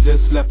observe. I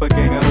just left a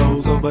gang of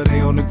those over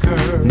there on the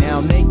curb.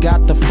 Now they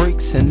got the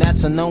freaks, and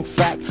that's a known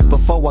fact.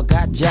 Before I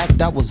got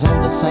jacked, I was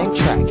on the same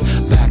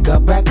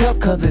track. Back up,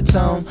 cause it's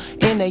on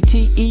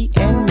N-A-T-E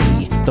and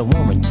me, the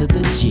Warren to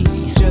the G.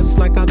 Just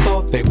like I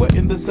thought, they were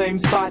in the same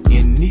spot,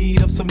 in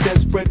need of some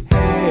desperate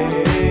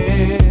help.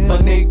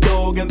 The Nate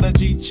Dogg and the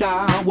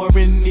G-Child were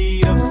in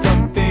need of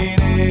something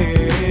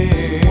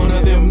else. One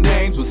of them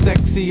names was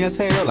sexy as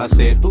hell. I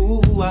said,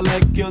 ooh, I like